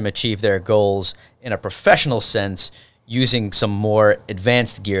help them achieve their goals in a professional sense, using some more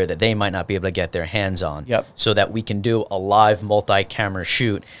advanced gear that they might not be able to get their hands on. Yep. So that we can do a live multi-camera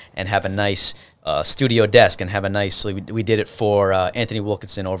shoot and have a nice studio desk and have a nice. We did it for Anthony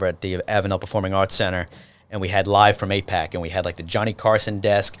Wilkinson over at the Avenel Performing Arts Center, and we had live from APAC, and we had like the Johnny Carson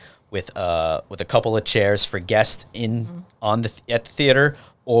desk with a couple of chairs for guests at the theater,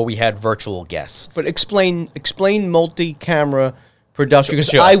 or we had virtual guests. But explain multi-camera production, because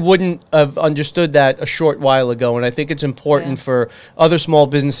Sure. I wouldn't have understood that a short while ago, and I think it's important for other small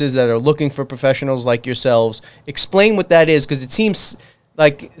businesses that are looking for professionals like yourselves. Explain what that is, because it seems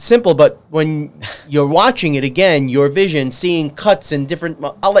like simple, but when you're watching it again, your vision, seeing cuts and different.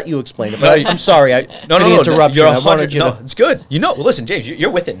 I'll let you explain it. But I'm sorry, No, for the interruption. You're I wanted you to. it's good. Listen, James, you're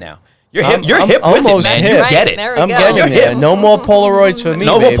with it now. You're I'm- hip. You're I'm hip with it, almost man. hip. You Right, get it. there we I'm go. getting You're there. hip. No more Polaroids for me,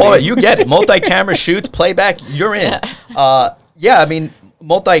 No, baby. you get it. Multi-camera shoots, playback, you're in. I mean,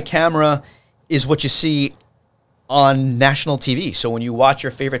 multi-camera is what you see on national TV. So when you watch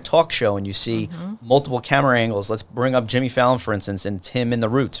your favorite talk show and you see multiple camera angles, let's bring up Jimmy Fallon, for instance, and it's him in the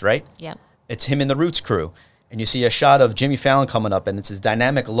Roots, right? Yep. It's him in the Roots crew. And you see a shot of Jimmy Fallon coming up, and it's this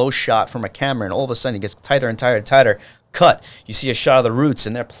dynamic low shot from a camera, and all of a sudden it gets tighter and tighter and tighter, cut. You see a shot of the Roots,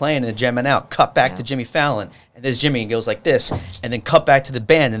 and they're playing and jamming out. Cut back to Jimmy Fallon, and there's Jimmy, and goes like this, and then cut back to the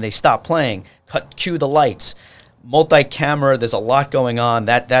band, and they stop playing. Cue the lights. Multi-camera, there's a lot going on.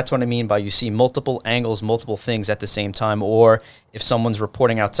 That's what I mean by you see multiple angles, multiple things at the same time. Or if someone's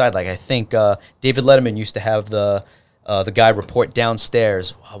reporting outside, like I think David Letterman used to have the guy report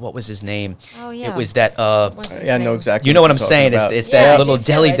downstairs. What was his name? Oh, yeah. It was that. What's his Yeah, I know name? exactly. You know what I'm you're saying? talking It's about. Yeah, that I little do too.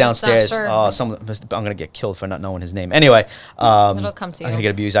 deli I'm just not downstairs. sure. I'm gonna get killed for not knowing his name. Anyway, It'll come to I'm you. gonna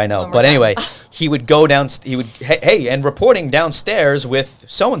get abused. I know, One more but time. anyway, he would go down. He would and reporting downstairs with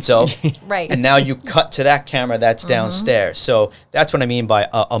so and so. Right. And now you cut to that camera that's downstairs. So that's what I mean by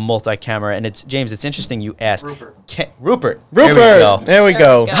a multi-camera. And it's James. It's interesting you asked. Rupert. There we go. There we There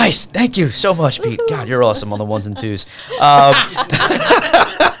go. we go. Nice. Thank you so much, Pete. God, you're awesome on the ones and twos.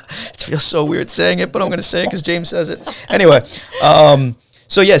 It feels so weird saying it, but I'm going to say it because James says it. Anyway,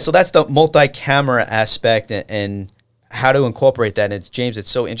 so that's the multi-camera aspect and how to incorporate that. And it's, James, it's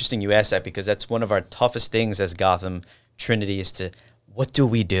so interesting you asked that because that's one of our toughest things as Gotham Trinity is to, what do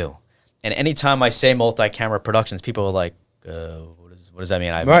we do? And anytime I say multi-camera productions, people are like, what does that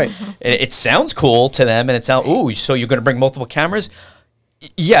mean? Right. It sounds cool to them, and it sounds, ooh, so you're going to bring multiple cameras?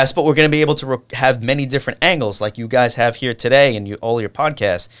 Yes, but we're going to be able to have many different angles like you guys have here today and all your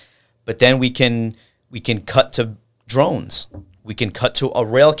podcasts. But then we can cut to drones. We can cut to a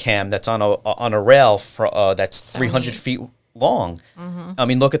rail cam that's on a rail for that's 300 feet long. Mm-hmm. I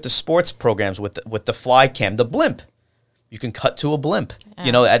mean, look at the sports programs with the fly cam, the blimp. You can cut to a blimp. Yeah.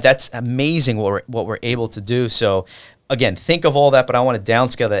 You know, that's amazing what we're able to do. So again, think of all that, but I want to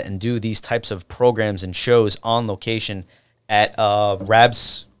downscale that and do these types of programs and shows on location at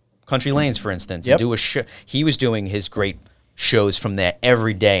Rab's Country Lanes, for instance. Yep. And do a show. He was doing his great shows from there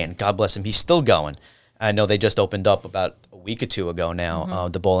every day, and God bless him, he's still going. I know they just opened up about a week or two ago now,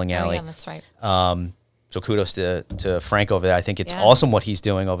 the bowling Oh, alley. yeah, that's right. So kudos to Frank over there. I think it's Yeah. awesome what he's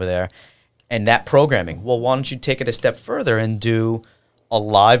doing over there. And that programming. Well, why don't you take it a step further and do a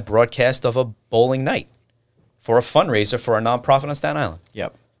live broadcast of a bowling night for a fundraiser for a nonprofit on Staten Island?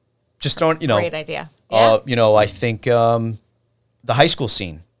 Yep. Just throwing, Great idea. Yeah. I think the high school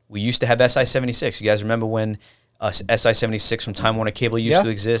scene. We used to have SI-76. You guys remember when SI-76 from Time Warner Cable used Yeah. to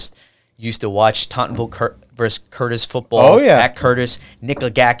exist? You used to watch Tottenville versus Curtis football. Oh, yeah. At Curtis, Nick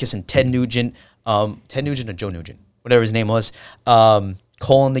Lagakis and Ted Nugent. Ted Nugent or Joe Nugent, whatever his name was.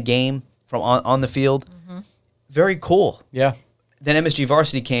 Calling the game from on the field. Mm-hmm. Very cool. Yeah. Then MSG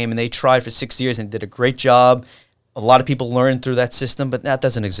Varsity came and they tried for 6 years and did a great job. A lot of people learned through that system, but that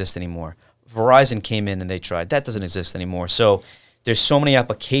doesn't exist anymore. Verizon came in and they tried. That doesn't exist anymore. So there's so many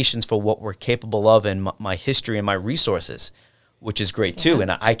applications for what we're capable of and my history and my resources, which is great too. Yeah.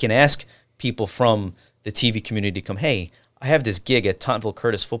 And I can ask people from the TV community to come, hey, I have this gig at Tottenville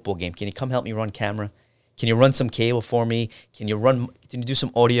Curtis football game. Can you come help me run camera? Can you run some cable for me? Can you do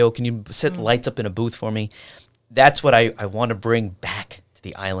some audio? Can you set lights up in a booth for me? That's what I want to bring back to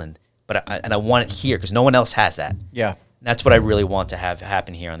the island. But I want it here because no one else has that. Yeah. That's what I really want to have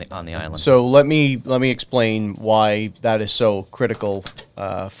happen here on the island. So let me explain why that is so critical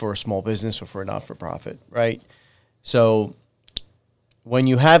for a small business or for a not-for-profit, right? So when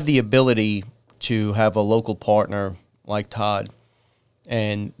you have the ability to have a local partner like Todd,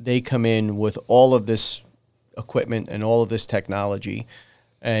 and they come in with all of this equipment and all of this technology,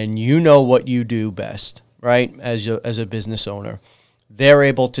 and you know what you do best, right? As a business owner, they're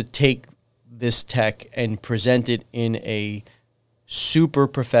able to take this tech and present it in a super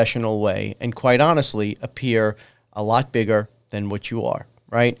professional way, and quite honestly, appear a lot bigger than what you are,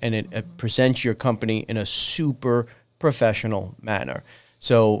 right? And it presents your company in a super professional manner.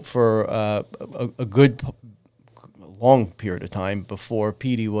 So for a good long period of time before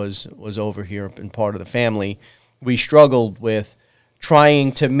Petey was over here and part of the family, we struggled with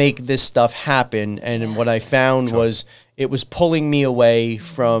trying to make this stuff happen. And what I found was it was pulling me away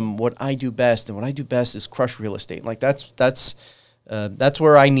from what I do best. And what I do best is crush real estate. Like that's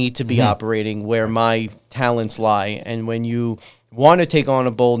where I need to be operating, where my talents lie. And when you want to take on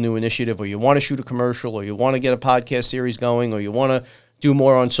a bold new initiative, or you want to shoot a commercial, or you want to get a podcast series going, or you want to do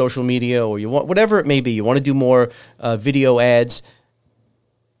more on social media, or you want whatever it may be, you want to do more video ads.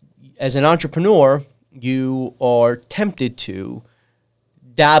 As an entrepreneur, you are tempted to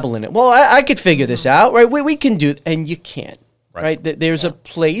dabble in it. Well, I could figure this out, right? We can do, and you can't, right? There's a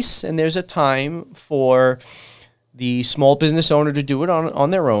place and there's a time for the small business owner to do it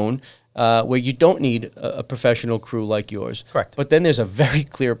on their own, where you don't need a professional crew like yours. Correct. But then there's a very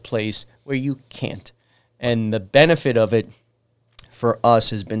clear place where you can't. And the benefit of it for us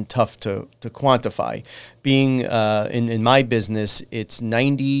has been tough to quantify. Being in my business, it's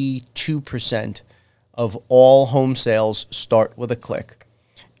 92% of all home sales start with a click.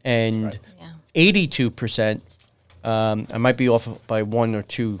 And Yeah. 82%, I might be off by 1 or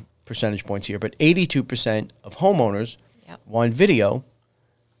 2 percentage points here, but 82% of homeowners Yep. want video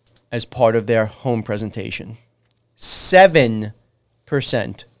as part of their home presentation. 7%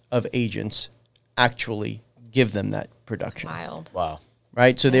 of agents actually give them that production. Wild. Wow.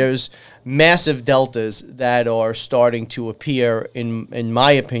 Right? So there's massive deltas that are starting to appear, in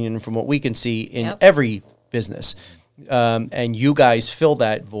my opinion, from what we can see in Yep. every business. And you guys fill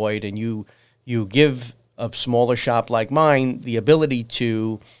that void, and you give a smaller shop like mine the ability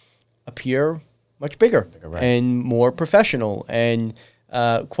to appear much bigger right. and more professional. And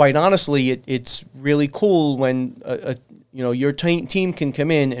quite honestly, it's really cool when your team can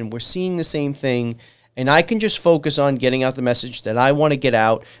come in and we're seeing the same thing, and I can just focus on getting out the message that I want to get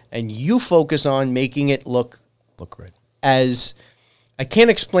out, and you focus on making it look great. as I can't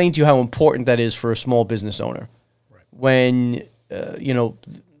explain to you how important that is for a small business owner. Right. When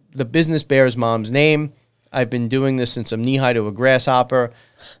the business bears mom's name. I've been doing this since I'm knee high to a grasshopper.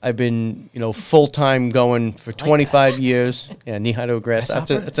 I've been, full time going for 25 years. Yeah, knee high to a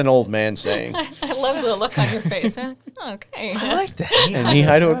grasshopper. That's an old man saying. I love the look on your face. Okay. I like that. And knee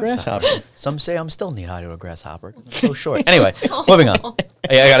high to a grasshopper. Some say I'm still knee high to a grasshopper 'cause I'm so short. Anyway, moving on.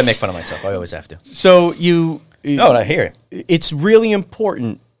 I got to make fun of myself. I always have to. So No, I hear it. It's really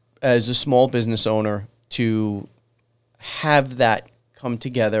important as a small business owner to have that come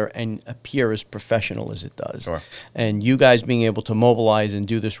together and appear as professional as it does. Sure. And you guys being able to mobilize and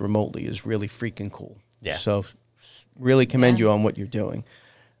do this remotely is really freaking cool. Yeah. So really commend Yeah. you on what you're doing.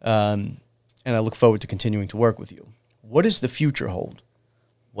 And I look forward to continuing to work with you. What does the future hold?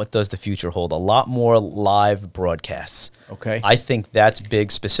 What does the future hold? A lot more live broadcasts. Okay. I think that's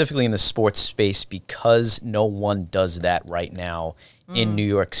big, specifically in the sports space, because no one does that right now in New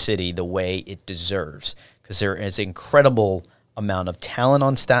York City the way it deserves. Because there is incredible amount of talent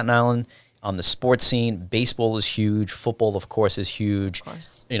on Staten Island, on the sports scene. Baseball is huge. Football, of course, is huge. Of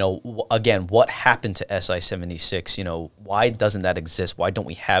course. Again, what happened to SI-76? Why doesn't that exist? Why don't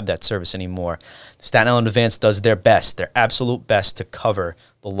we have that service anymore? Staten Island Advance does their best, their absolute best to cover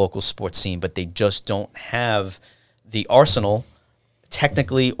the local sports scene, but they just don't have the arsenal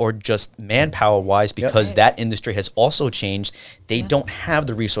technically or just manpower-wise, because Right. that industry has also changed. They don't have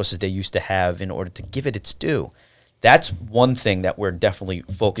the resources they used to have in order to give it its due. That's one thing that we're definitely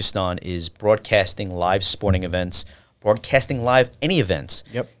focused on, is broadcasting live sporting events, broadcasting live any events.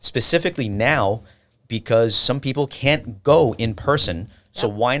 Yep. Specifically now, because some people can't go in person, so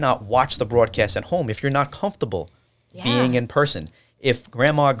Yep. why not watch the broadcast at home if you're not comfortable Yeah. being in person? If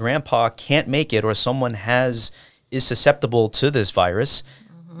grandma or grandpa can't make it, or someone is susceptible to this virus,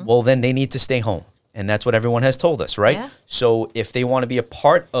 well, then they need to stay home. And that's what everyone has told us, right? Yeah. So if they want to be a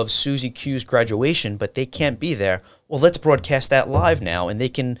part of Susie Q's graduation, but they can't be there, well, let's broadcast that live now, and they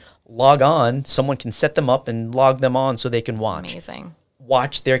can log on. Someone can set them up and log them on so they can watch. Amazing.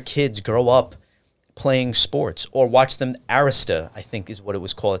 Watch their kids grow up playing sports, or watch them Arista, I think is what it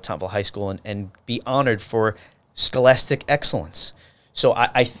was called at Tompkins High School, and be honored for scholastic excellence. So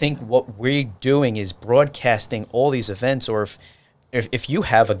I think what we're doing is broadcasting all these events, or if you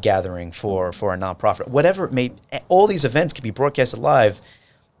have a gathering for a nonprofit, whatever it may, all these events can be broadcasted live,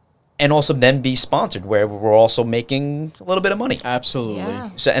 and also then be sponsored, where we're also making a little bit of money. Absolutely.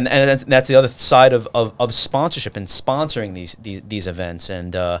 Yeah. So and that's the other side of sponsorship and sponsoring these events.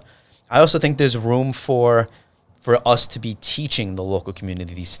 And I also think there's room for us to be teaching the local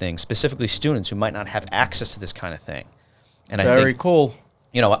community these things, specifically students who might not have access to this kind of thing. And Very I think, cool.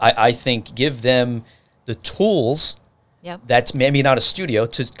 I think give them the tools. Yep. That's maybe not a studio,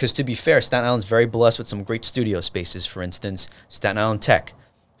 because to be fair, Staten Island's very blessed with some great studio spaces. For instance, Staten Island Tech,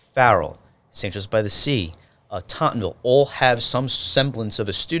 Farrell, St. Joseph by the Sea, Tottenville, all have some semblance of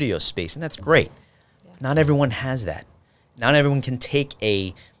a studio space, and that's great. Yeah. Not everyone has that. Not everyone can take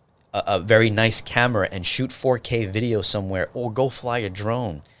a very nice camera and shoot 4K video somewhere, or go fly a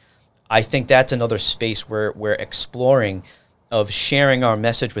drone. I think that's another space where we're exploring, of sharing our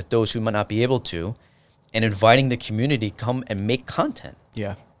message with those who might not be able to, and inviting the community to come and make content.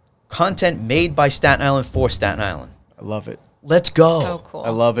 Yeah. Content made by Staten Island for Staten Island. I love it. Let's go. So cool.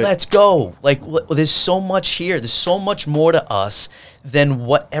 I love it. Let's go. Like, there's so much here. There's so much more to us than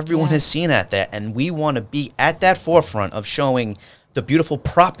what everyone Yeah. has seen at that. And we want to be at that forefront of showing the beautiful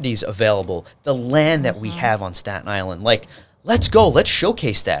properties available, the land that we have on Staten Island. Like, let's go. Let's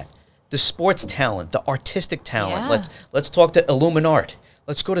showcase that. The sports talent, the artistic talent. Yeah. Let's talk to Illuminart.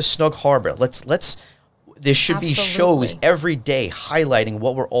 Let's go to Snug Harbor. There should be shows Absolutely. every day highlighting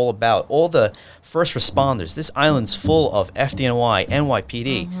what we're all about. All the first responders. This island's full of FDNY,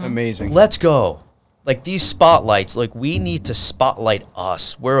 NYPD. Amazing. Let's go. like these spotlights, like we need to spotlight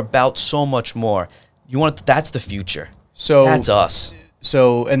us. We're about so much more. That's the future. So That's us.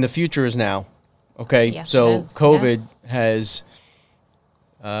 So, and the future is now. Okay. Yes, So it is, COVID has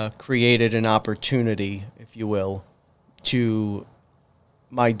created an opportunity, if you will, to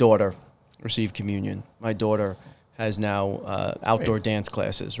my daughter receive communion. My daughter has now outdoor dance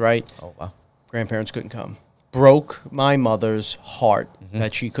classes, right? Oh, wow. Grandparents couldn't come. Broke my mother's heart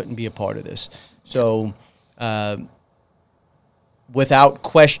that she couldn't be a part of this. So, without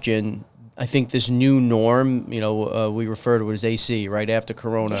question, I think this new norm, we refer to it as AC, right after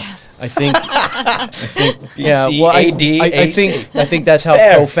Corona. Yes. I think, yeah. BC, Well, AD, I think that's how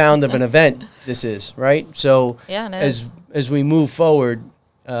Fair. profound of an event this is, right? So, Yeah, it is. as we move forward,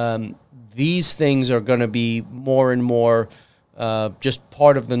 these things are going to be more and more just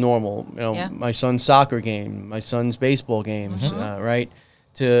part of the normal. Yeah. My son's soccer game, my son's baseball games, right?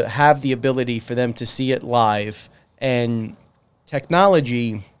 To have the ability for them to see it live, and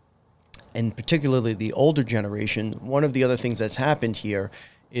technology, and particularly the older generation, one of the other things that's happened here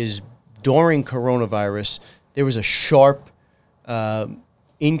is during coronavirus, there was a sharp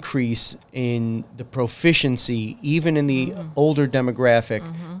increase in the proficiency, even in the older demographic,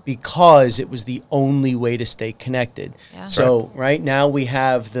 because it was the only way to stay connected. Yeah. So right now we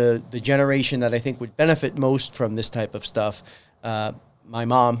have the generation that I think would benefit most from this type of stuff. My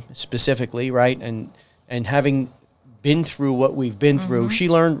mom specifically, right? And having been through what we've been through, she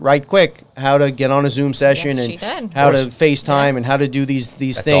learned right quick how to get on a Zoom session Yes, and she did. how to Of course. FaceTime Yeah. and how to do these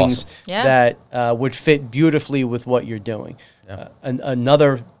That's things awesome. Yeah. that would fit beautifully with what you're doing. Yeah.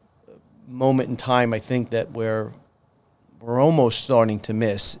 Another moment in time, I think that we're almost starting to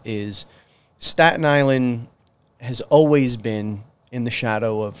miss is Staten Island has always been in the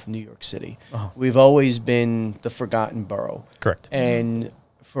shadow of New York City. We've always been the forgotten borough. Correct. And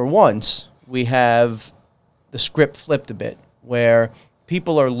for once, we have the script flipped a bit, where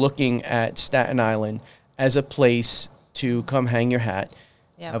people are looking at Staten Island as a place to come hang your hat,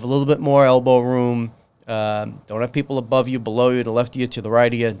 Yeah. have a little bit more elbow room, don't have people above you, below you, to the left of you, to the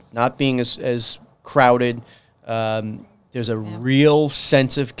right of you, not being as crowded. There's a real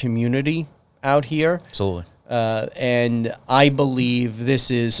sense of community out here. Absolutely. And I believe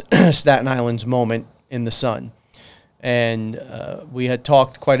this is Staten Island's moment in the sun. And we had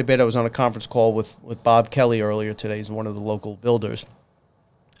talked quite a bit. I was on a conference call with Bob Kelly earlier today. He's one of the local builders.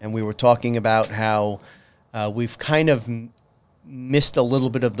 And we were talking about how we've kind of missed a little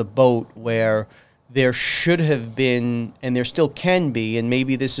bit of the boat, where there should have been, and there still can be, and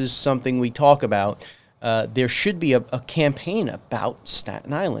maybe this is something we talk about, there should be a campaign about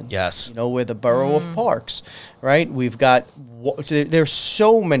Staten Island. Yes. We're the borough of parks, right? We've got, there's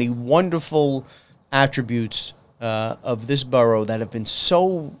so many wonderful attributes of this borough that have been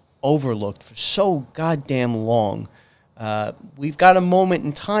so overlooked for so goddamn long. We've got a moment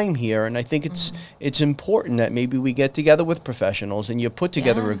in time here, and I think it's important that maybe we get together with professionals and you put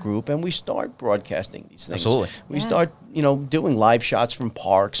together a Yeah. group and we start broadcasting these things. Absolutely. We Yeah. start, doing live shots from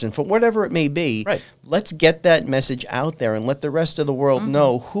parks and from whatever it may be. Right. Let's get that message out there and let the rest of the world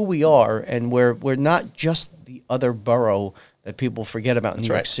know who we are, and we're not just the other borough that people forget about in New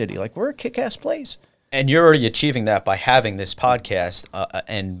York right. City. Like, we're a kick-ass place. And you're already achieving that by having this podcast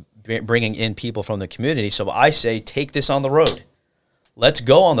and bringing in people from the community. So I say, take this on the road. Let's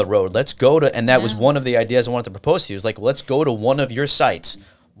go on the road. Let's go to, and that was one of the ideas I wanted to propose to you. Is like, let's go to one of your sites,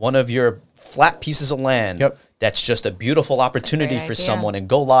 one of your flat pieces of land. Yep. That's just a beautiful opportunity great for idea. someone, and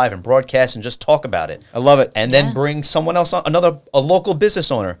go live and broadcast and just talk about it. I love it. And then Yeah. bring someone else on, a local business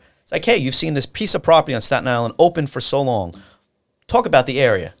owner. It's like, hey, you've seen this piece of property on Staten Island open for so long. Talk about the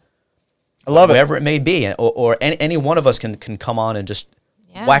area. I love it. Wherever it may be, or any one of us can come on and just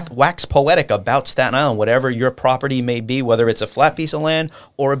Yeah. wax poetic about Staten Island, whatever your property may be, whether it's a flat piece of land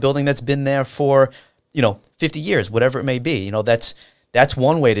or a building that's been there for 50 years, whatever it may be. That's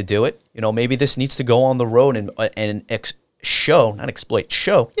one way to do it. Maybe this needs to go on the road and exploit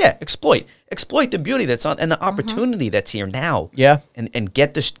the beauty that's on and the opportunity that's here now. Yeah. and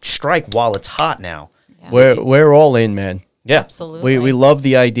get this strike while it's hot now. Yeah. We're all in, man. Yeah, Absolutely. We love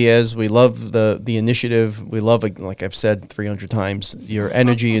the ideas. We love the initiative. We love, like I've said 300 times, your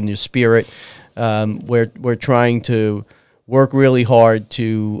energy and your spirit. We're trying to work really hard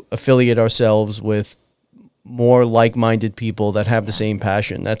to affiliate ourselves with more like-minded people that have the same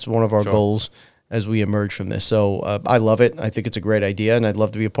passion. That's one of our goals as we emerge from this. So I love it. I think it's a great idea, and I'd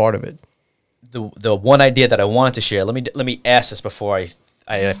love to be a part of it. The one idea that I wanted to share. Let me ask this before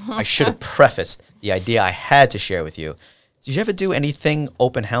I should have prefaced the idea I had to share with you. Did you ever do anything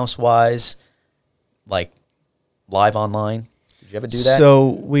open house wise, like live online? Did you ever do that? So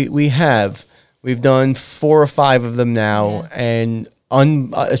we have. We've done 4 or 5 of them now, and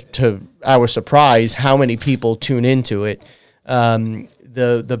to our surprise, how many people tune into it.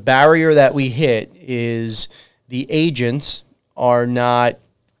 The barrier that we hit is the agents are not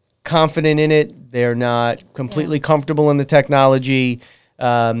confident in it. They're not completely comfortable in the technology.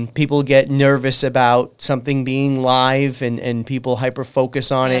 People get nervous about something being live, and people hyper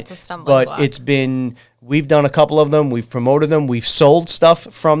focus on it. It's a stumbling but block. we've done a couple of them. We've promoted them. We've sold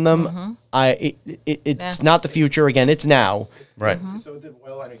stuff from them. It's not the future. Again, it's now. Right. So it did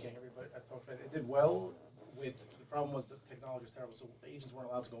well. I know you can't hear me, but I thought it did well. The problem was the technology was terrible, so the agents weren't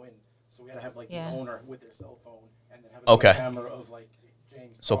allowed to go in. So we had to have the owner with their cell phone and then have a camera of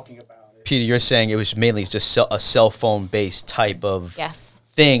James talking about it. Peter, you're saying it was mainly just a cell phone based type of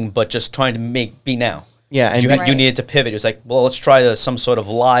thing, but just trying to be now. Yeah, and you needed to pivot. It was like, well, let's try some sort of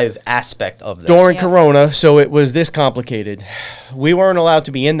live aspect of this. During Corona, so it was this complicated. We weren't allowed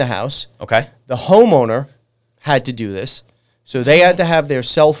to be in the house. Okay. The homeowner had to do this. So they had to have their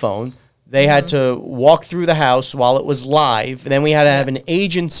cell phone. They had to walk through the house while it was live. And then we had to have an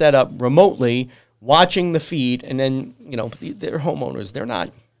agent set up remotely watching the feed. And then, they're homeowners. They're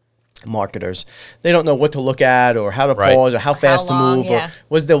not marketers. They don't know what to look at or how to pause or how fast to move or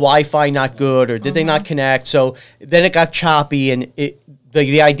was the Wi-Fi not good or did they not connect. So then it got choppy, and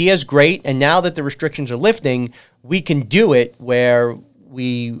the idea is great. And now that the restrictions are lifting, we can do it where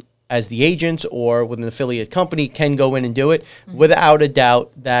we, as the agents or with an affiliate company, can go in and do it. Without a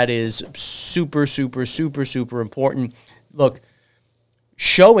doubt, that is super, super, super, super important. Look,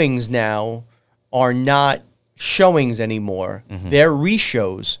 showings now are not showings anymore. They're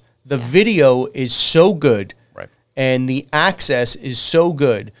re-shows. The video is so good, and the access is so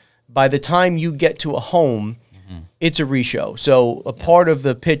good. By the time you get to a home, it's a re-show. So a part of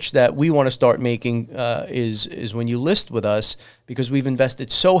the pitch that we want to start making is when you list with us, because we've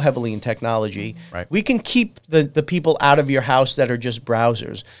invested so heavily in technology, we can keep the people out of your house that are just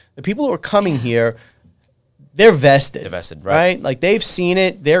browsers. The people who are coming here, they're vested. They're vested, right? Like they've seen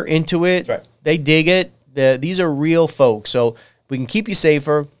it, they're into it, they dig it. These are real folks. So we can keep you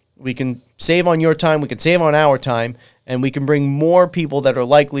safer. We can save on your time. We can save on our time. And we can bring more people that are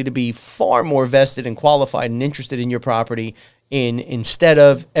likely to be far more vested and qualified and interested in your property instead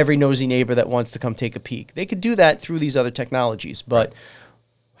of every nosy neighbor that wants to come take a peek. They could do that through these other technologies. But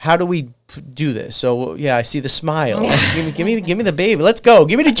how do we do this? So, I see the smile. give me the baby. Let's go.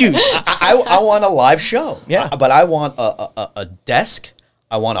 Give me the juice. I want a live show. Yeah. But I want a desk.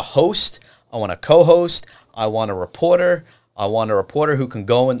 I want a host. I want a co-host. I want a reporter. I want a reporter who can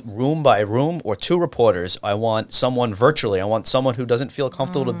go in room by room, or 2 reporters. I want someone virtually. I want someone who doesn't feel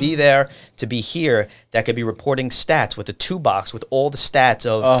comfortable to be there, to be here, that could be reporting stats with a 2-box with all the stats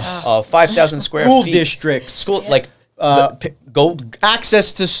of 5,000 square School feet. districts. Go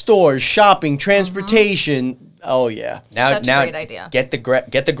access to stores, shopping, transportation. Oh, yeah. Such a great idea. Get the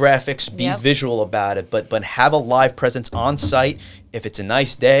graphics, be visual about it, but have a live presence on site. If it's a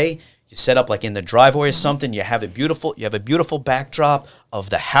nice day, you set up like in the driveway or something. You have a beautiful backdrop of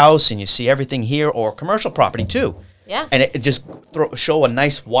the house, and you see everything here, or commercial property too. Yeah. And it just show a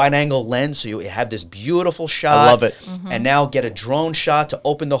nice wide angle lens, so you have this beautiful shot. I love it. And now get a drone shot to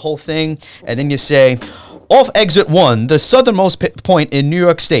open the whole thing, and then you say, off exit 1, the southernmost point in New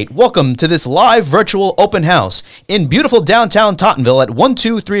York State. Welcome to this live virtual open house in beautiful downtown Tottenville at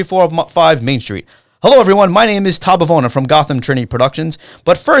 12345 Main Street. Hello, everyone. My name is Todd Bavona from Gotham Trinity Productions.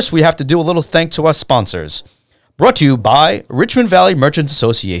 But first, we have to do a little thanks to our sponsors. Brought to you by Richmond Valley Merchants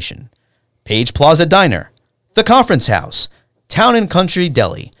Association, Page Plaza Diner, The Conference House, Town and Country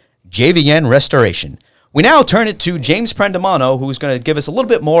Deli, JVN Restoration. We now turn it to James Prandamano, who's going to give us a little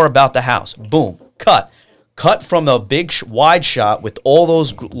bit more about the house. Boom. Cut from the big wide shot with all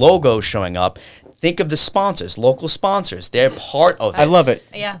those logos showing up. Think of the sponsors, local sponsors. They're part of it. I love it.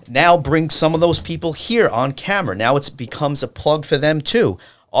 Yeah. Now bring some of those people here on camera. Now it becomes a plug for them too.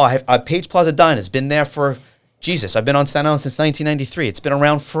 Page Plaza Dine has been there for, Jesus, I've been on Staten Island since 1993. It's been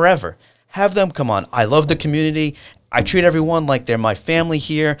around forever. Have them come on. I love the community. I treat everyone like they're my family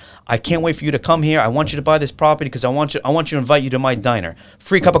here. I can't wait for you to come here. I want you to buy this property because I want you to invite you to my diner.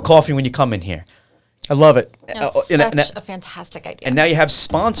 Free cup of coffee when you come in here. I love it. Such a fantastic idea. And now you have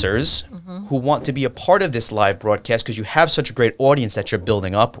sponsors who want to be a part of this live broadcast because you have such a great audience that you're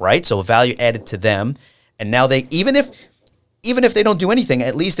building up, right? So value added to them. And now they, even if they don't do anything,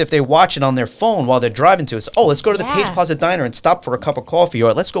 at least if they watch it on their phone while they're driving to it, let's go to the Page Plaza Diner and stop for a cup of coffee,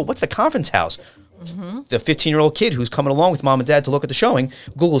 or let's go, what's the conference house? The 15-year-old kid who's coming along with mom and dad to look at the showing,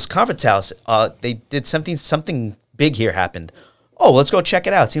 Google's conference house. They did something big here happened. Oh, let's go check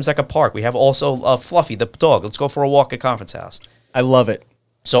it out. It seems like a park. We have also Fluffy, the dog. Let's go for a walk at Conference House. I love it.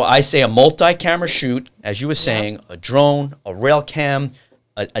 So I say a multi-camera shoot, as you were saying, a drone, a rail cam,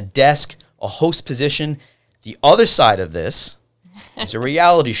 a desk, a host position. The other side of this is a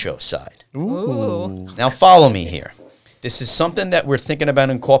reality show side. Ooh. Now follow me here. This is something that we're thinking about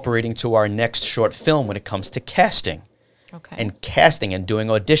incorporating to our next short film when it comes to casting. Okay. And casting and doing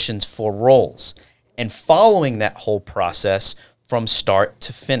auditions for roles and following that whole process from start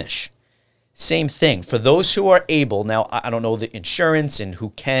to finish. Same thing. For those who are able, now I don't know the insurance and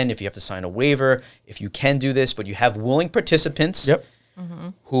who can, if you have to sign a waiver, if you can do this, but you have willing participants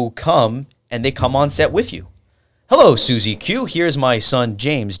who come and they come on set with you. Hello, Susie Q. Here's my son,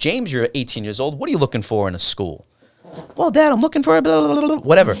 James. James, you're 18 years old. What are you looking for in a school? Well, Dad, I'm looking for a blah, blah, blah, blah.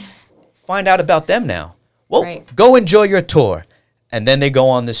 Whatever. Find out about them now. Well, go enjoy your tour. And then they go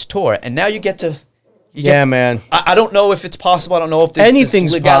on this tour. And now you get to... man. I don't know if it's possible. I don't know if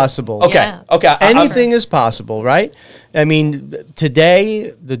anything's possible. Okay. Yeah. Okay. Anything is possible, right? I mean,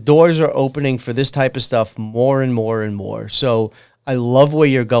 today the doors are opening for this type of stuff more and more and more. So I love where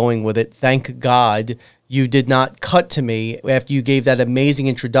you're going with it. Thank God you did not cut to me after you gave that amazing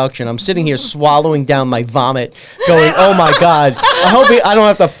introduction. I'm sitting here swallowing down my vomit, going, "Oh my God! I hope I don't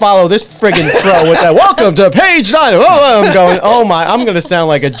have to follow this friggin' pro with that. Welcome to page 9." Oh, I'm going, "Oh my! I'm going to sound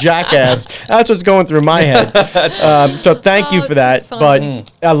like a jackass." That's what's going through my head. So thank you for that. But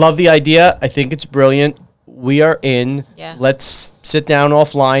I love the idea. I think it's brilliant. We are in. Yeah. Let's sit down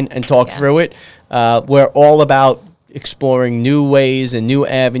offline and talk through it. We're all about exploring new ways and new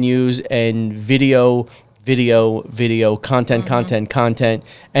avenues and video, content,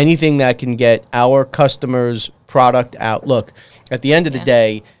 anything that can get our customers' product out. Look, at the end of the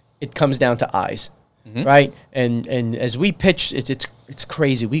day, it comes down to eyes, right? And as we pitch, it's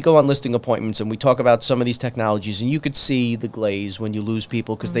crazy. We go on listing appointments and we talk about some of these technologies, and you could see the glaze when you lose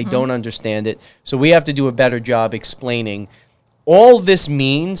people because they don't understand it. So we have to do a better job explaining. All this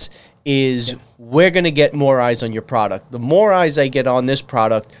means is we're going to get more eyes on your product. The more eyes I get on this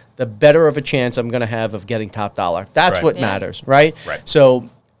product, the better of a chance I'm going to have of getting top dollar. That's what matters, right? So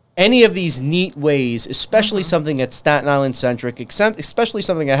any of these neat ways, especially something that's Staten Island centric, especially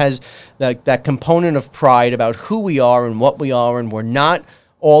something that has that component of pride about who we are and what we are, and we're not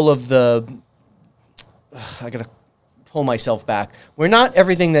all of the, I got to pull myself back. We're not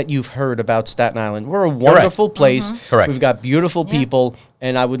everything that you've heard about Staten Island. We're a wonderful place. Correct. We've got beautiful people,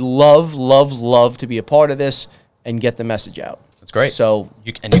 and I would love to be a part of this and get the message out. That's great. So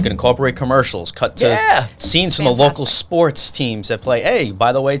you can incorporate commercials, cut to scenes from the local sports teams that play. Hey,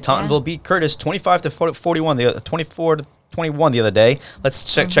 by the way, Tauntonville beat Curtis 25 to 41, 24 to 21 the other day.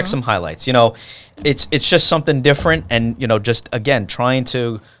 Let's check some highlights. You know, it's just something different, and you know, just again trying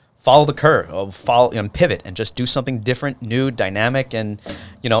to follow the curve, follow and pivot, and just do something different, new, dynamic, and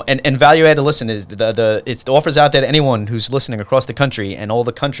you know, and value added. Listen, is it's the offers out there to anyone who's listening across the country and all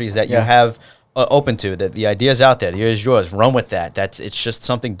the countries that you have open to. That the idea's out there. Here's yours. Run with that. It's just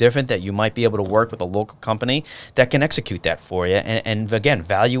something different that you might be able to work with a local company that can execute that for you. And again,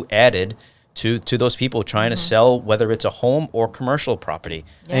 value added to those people trying to sell, whether it's a home or commercial property,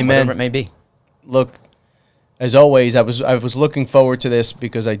 whatever it may be. Look, as always, I was looking forward to this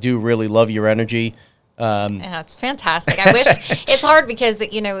because I do really love your energy. Yeah, it's fantastic. I wish it's hard because,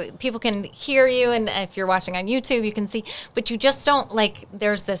 you know, people can hear you, and if you're watching on YouTube, you can see, but you just don't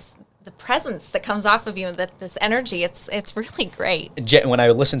there's the presence that comes off of you, that this energy. It's really great. When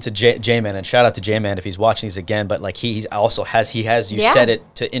I listen to J-Man, and shout out to J-Man if he's watching these again, but like he also has you said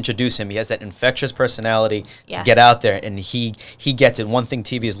it to introduce him. He has that infectious personality to get out there, and he gets it. One thing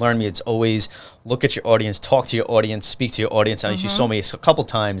TV has learned me, it's always look at your audience, talk to your audience, speak to your audience. And you saw me a couple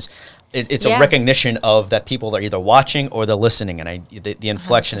times. It's a recognition of that people are either watching or they're listening, and the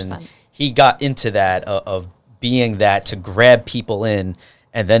inflection. 100%. And he got into that of being that to grab people in.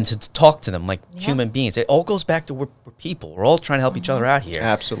 And then to talk to them like human beings. It all goes back to we're people. We're all trying to help each other out here.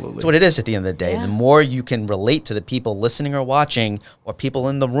 Absolutely. That's what it is at the end of the day. The more you can relate to the people listening or watching or people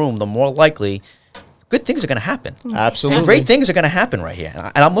in the room, the more likely good things are going to happen. Absolutely. Great things are going to happen right here.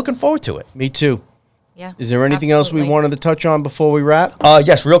 And I'm looking forward to it. Me too. Yeah. Is there anything else we wanted to touch on before we wrap?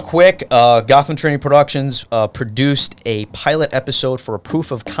 Yes, real quick. Gotham Trinity Productions produced a pilot episode for a proof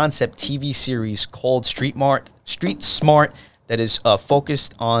of concept TV series called Street Smart. That is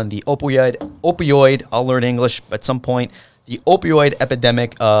focused on the opioid, I'll learn English at some point, the opioid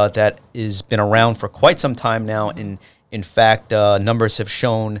epidemic that has been around for quite some time now. In fact, numbers have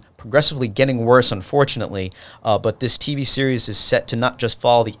shown progressively getting worse, unfortunately. But this TV series is set to not just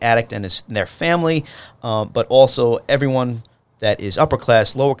follow the addict and their family, but also everyone that is upper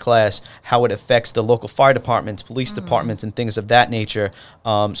class, lower class, how it affects the local fire departments, police departments, and things of that nature.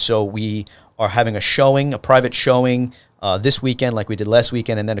 So we are having a private showing, this weekend like we did last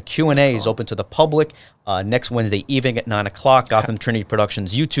weekend, and then a Q&A is open to the public next Wednesday evening at 9 o'clock. Gotham Trinity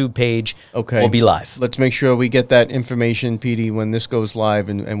Productions YouTube page will be live. Let's make sure we get that information, PD, when this goes live,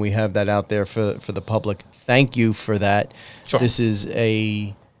 and we have that out there for the public. Thank you for that. Sure. This is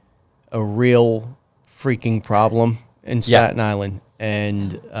a real freaking problem in Staten Island,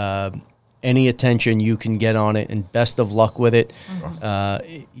 and any attention you can get on it, and best of luck with it.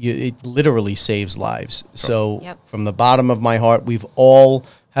 It literally saves lives. So from the bottom of my heart, we've all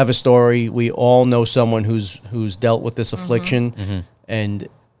have a story. We all know someone who's dealt with this affliction, and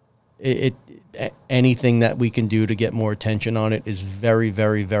anything that we can do to get more attention on it is very,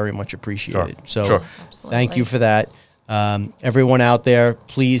 very, very much appreciated. So thank you for that. Everyone out there,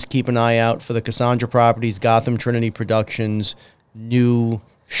 please keep an eye out for the Cassandra Properties, Gotham Trinity Productions, new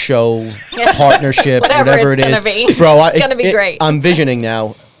show, partnership, whatever it is. Bro, it's going to be great. I'm visioning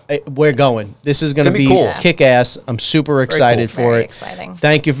now. We're going. This is going to be cool. Kick-ass. I'm super excited for it. Exciting.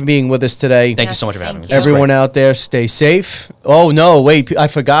 Thank you for being with us today. Thank you so much for having me. Everyone out there, stay safe. Oh, no, wait, I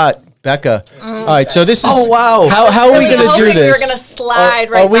forgot. Becca. All right, so this is. Oh, wow. How are we going to do this? You're going to slide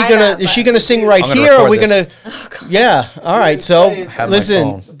right by that. Is she going to sing right here? Or are we going to. Yeah, all right. So,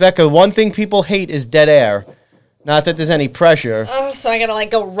 listen, Becca, one thing people hate is dead air. Not that there's any pressure. Oh, so I got to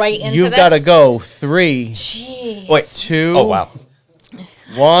go right into this? You've got to go. 3. Jeez. Wait, 2. Oh, wow.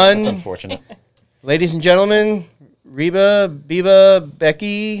 1. That's unfortunate. Ladies and gentlemen, Reba, Biba,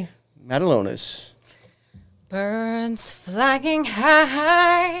 Becky, Madalonis. Birds flying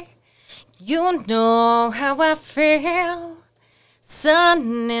high. You know how I feel.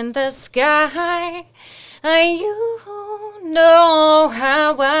 Sun in the sky. You know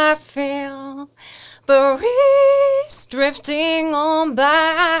how I feel. Breeze drifting on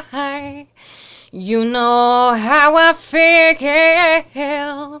by. You know how I feel.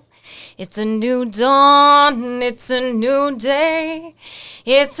 It's a new dawn. It's a new day.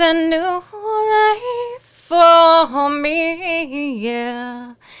 It's a new life for me,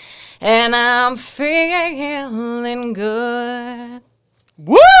 yeah. And I'm feeling good.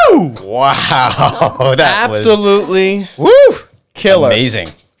 Woo! Wow. That absolutely woo! Killer. Amazing.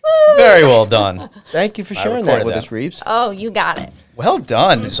 Very well done. Thank you for sharing that with us, Reeves. Oh, you got it. Well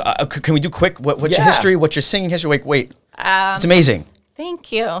done. So, can we do quick? What's your history? What's your singing history? Wait. It's amazing.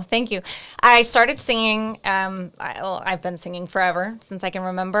 Thank you. I started singing. I've been singing forever, since I can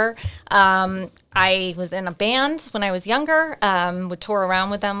remember. I was in a band when I was younger. Would tour around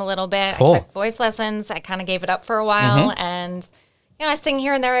with them a little bit. Cool. I took voice lessons. I kind of gave it up for a while, and I sing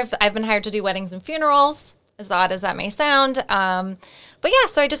here and there. I've been hired to do weddings and funerals, as odd as that may sound. But yeah,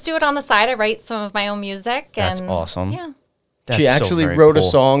 so I just do it on the side. I write some of my own music. That's awesome. Yeah. She actually wrote a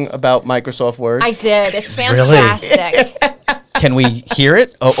song about Microsoft Word. I did. It's fantastic. Can we hear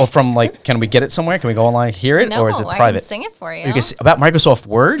it? Or from can we get it somewhere? Can we go online and hear it? Or is it private? I can sing it for you. About Microsoft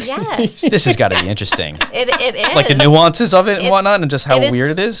Word? Yes. This has got to be interesting. It is. Like the nuances of it and whatnot, and just how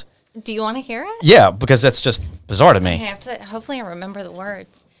weird it is? Do you want to hear it? Yeah, because that's just bizarre to me. I have to. Hopefully I remember the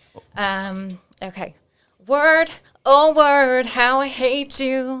words. Okay. Word, oh word, how I hate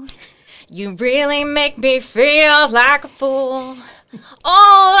you. You really make me feel like a fool.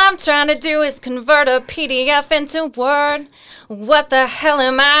 All I'm trying to do is convert a PDF into Word. What the hell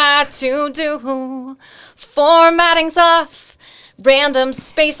am I to do? Formatting's off, random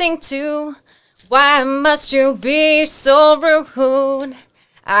spacing too. Why must you be so rude?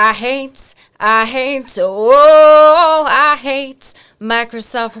 I hate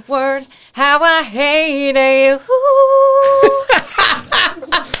Microsoft Word. How I hate you.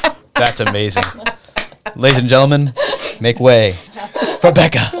 That's amazing. Ladies and gentlemen, make way for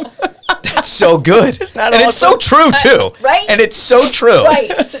Becca. That's so good. And it's so true, too. Right? And it's so true.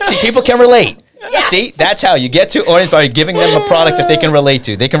 Right. See, people can relate. Yes. See, that's how you get to audience by giving them a product that they can relate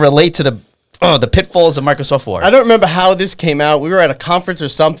to. They can relate to the pitfalls of Microsoft Word. I don't remember how this came out. We were at a conference or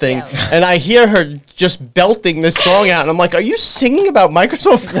something, and I hear her just belting this song out, and I'm like, are you singing about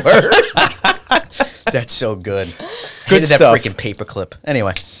Microsoft Word? That's so good. Good stuff. That freaking paperclip.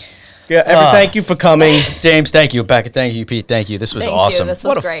 Anyway. Yeah, thank you for coming. James, thank you. Becca, thank you. Pete, thank you. This was awesome. This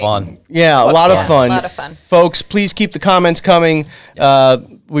was great. Fun. Yeah, a lot of fun. A lot of fun. Folks, please keep the comments coming. Yes.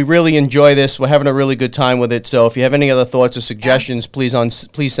 We really enjoy this. We're having a really good time with it. So if you have any other thoughts or suggestions, please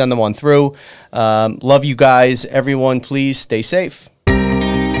send them on through. Love you guys. Everyone, please stay safe.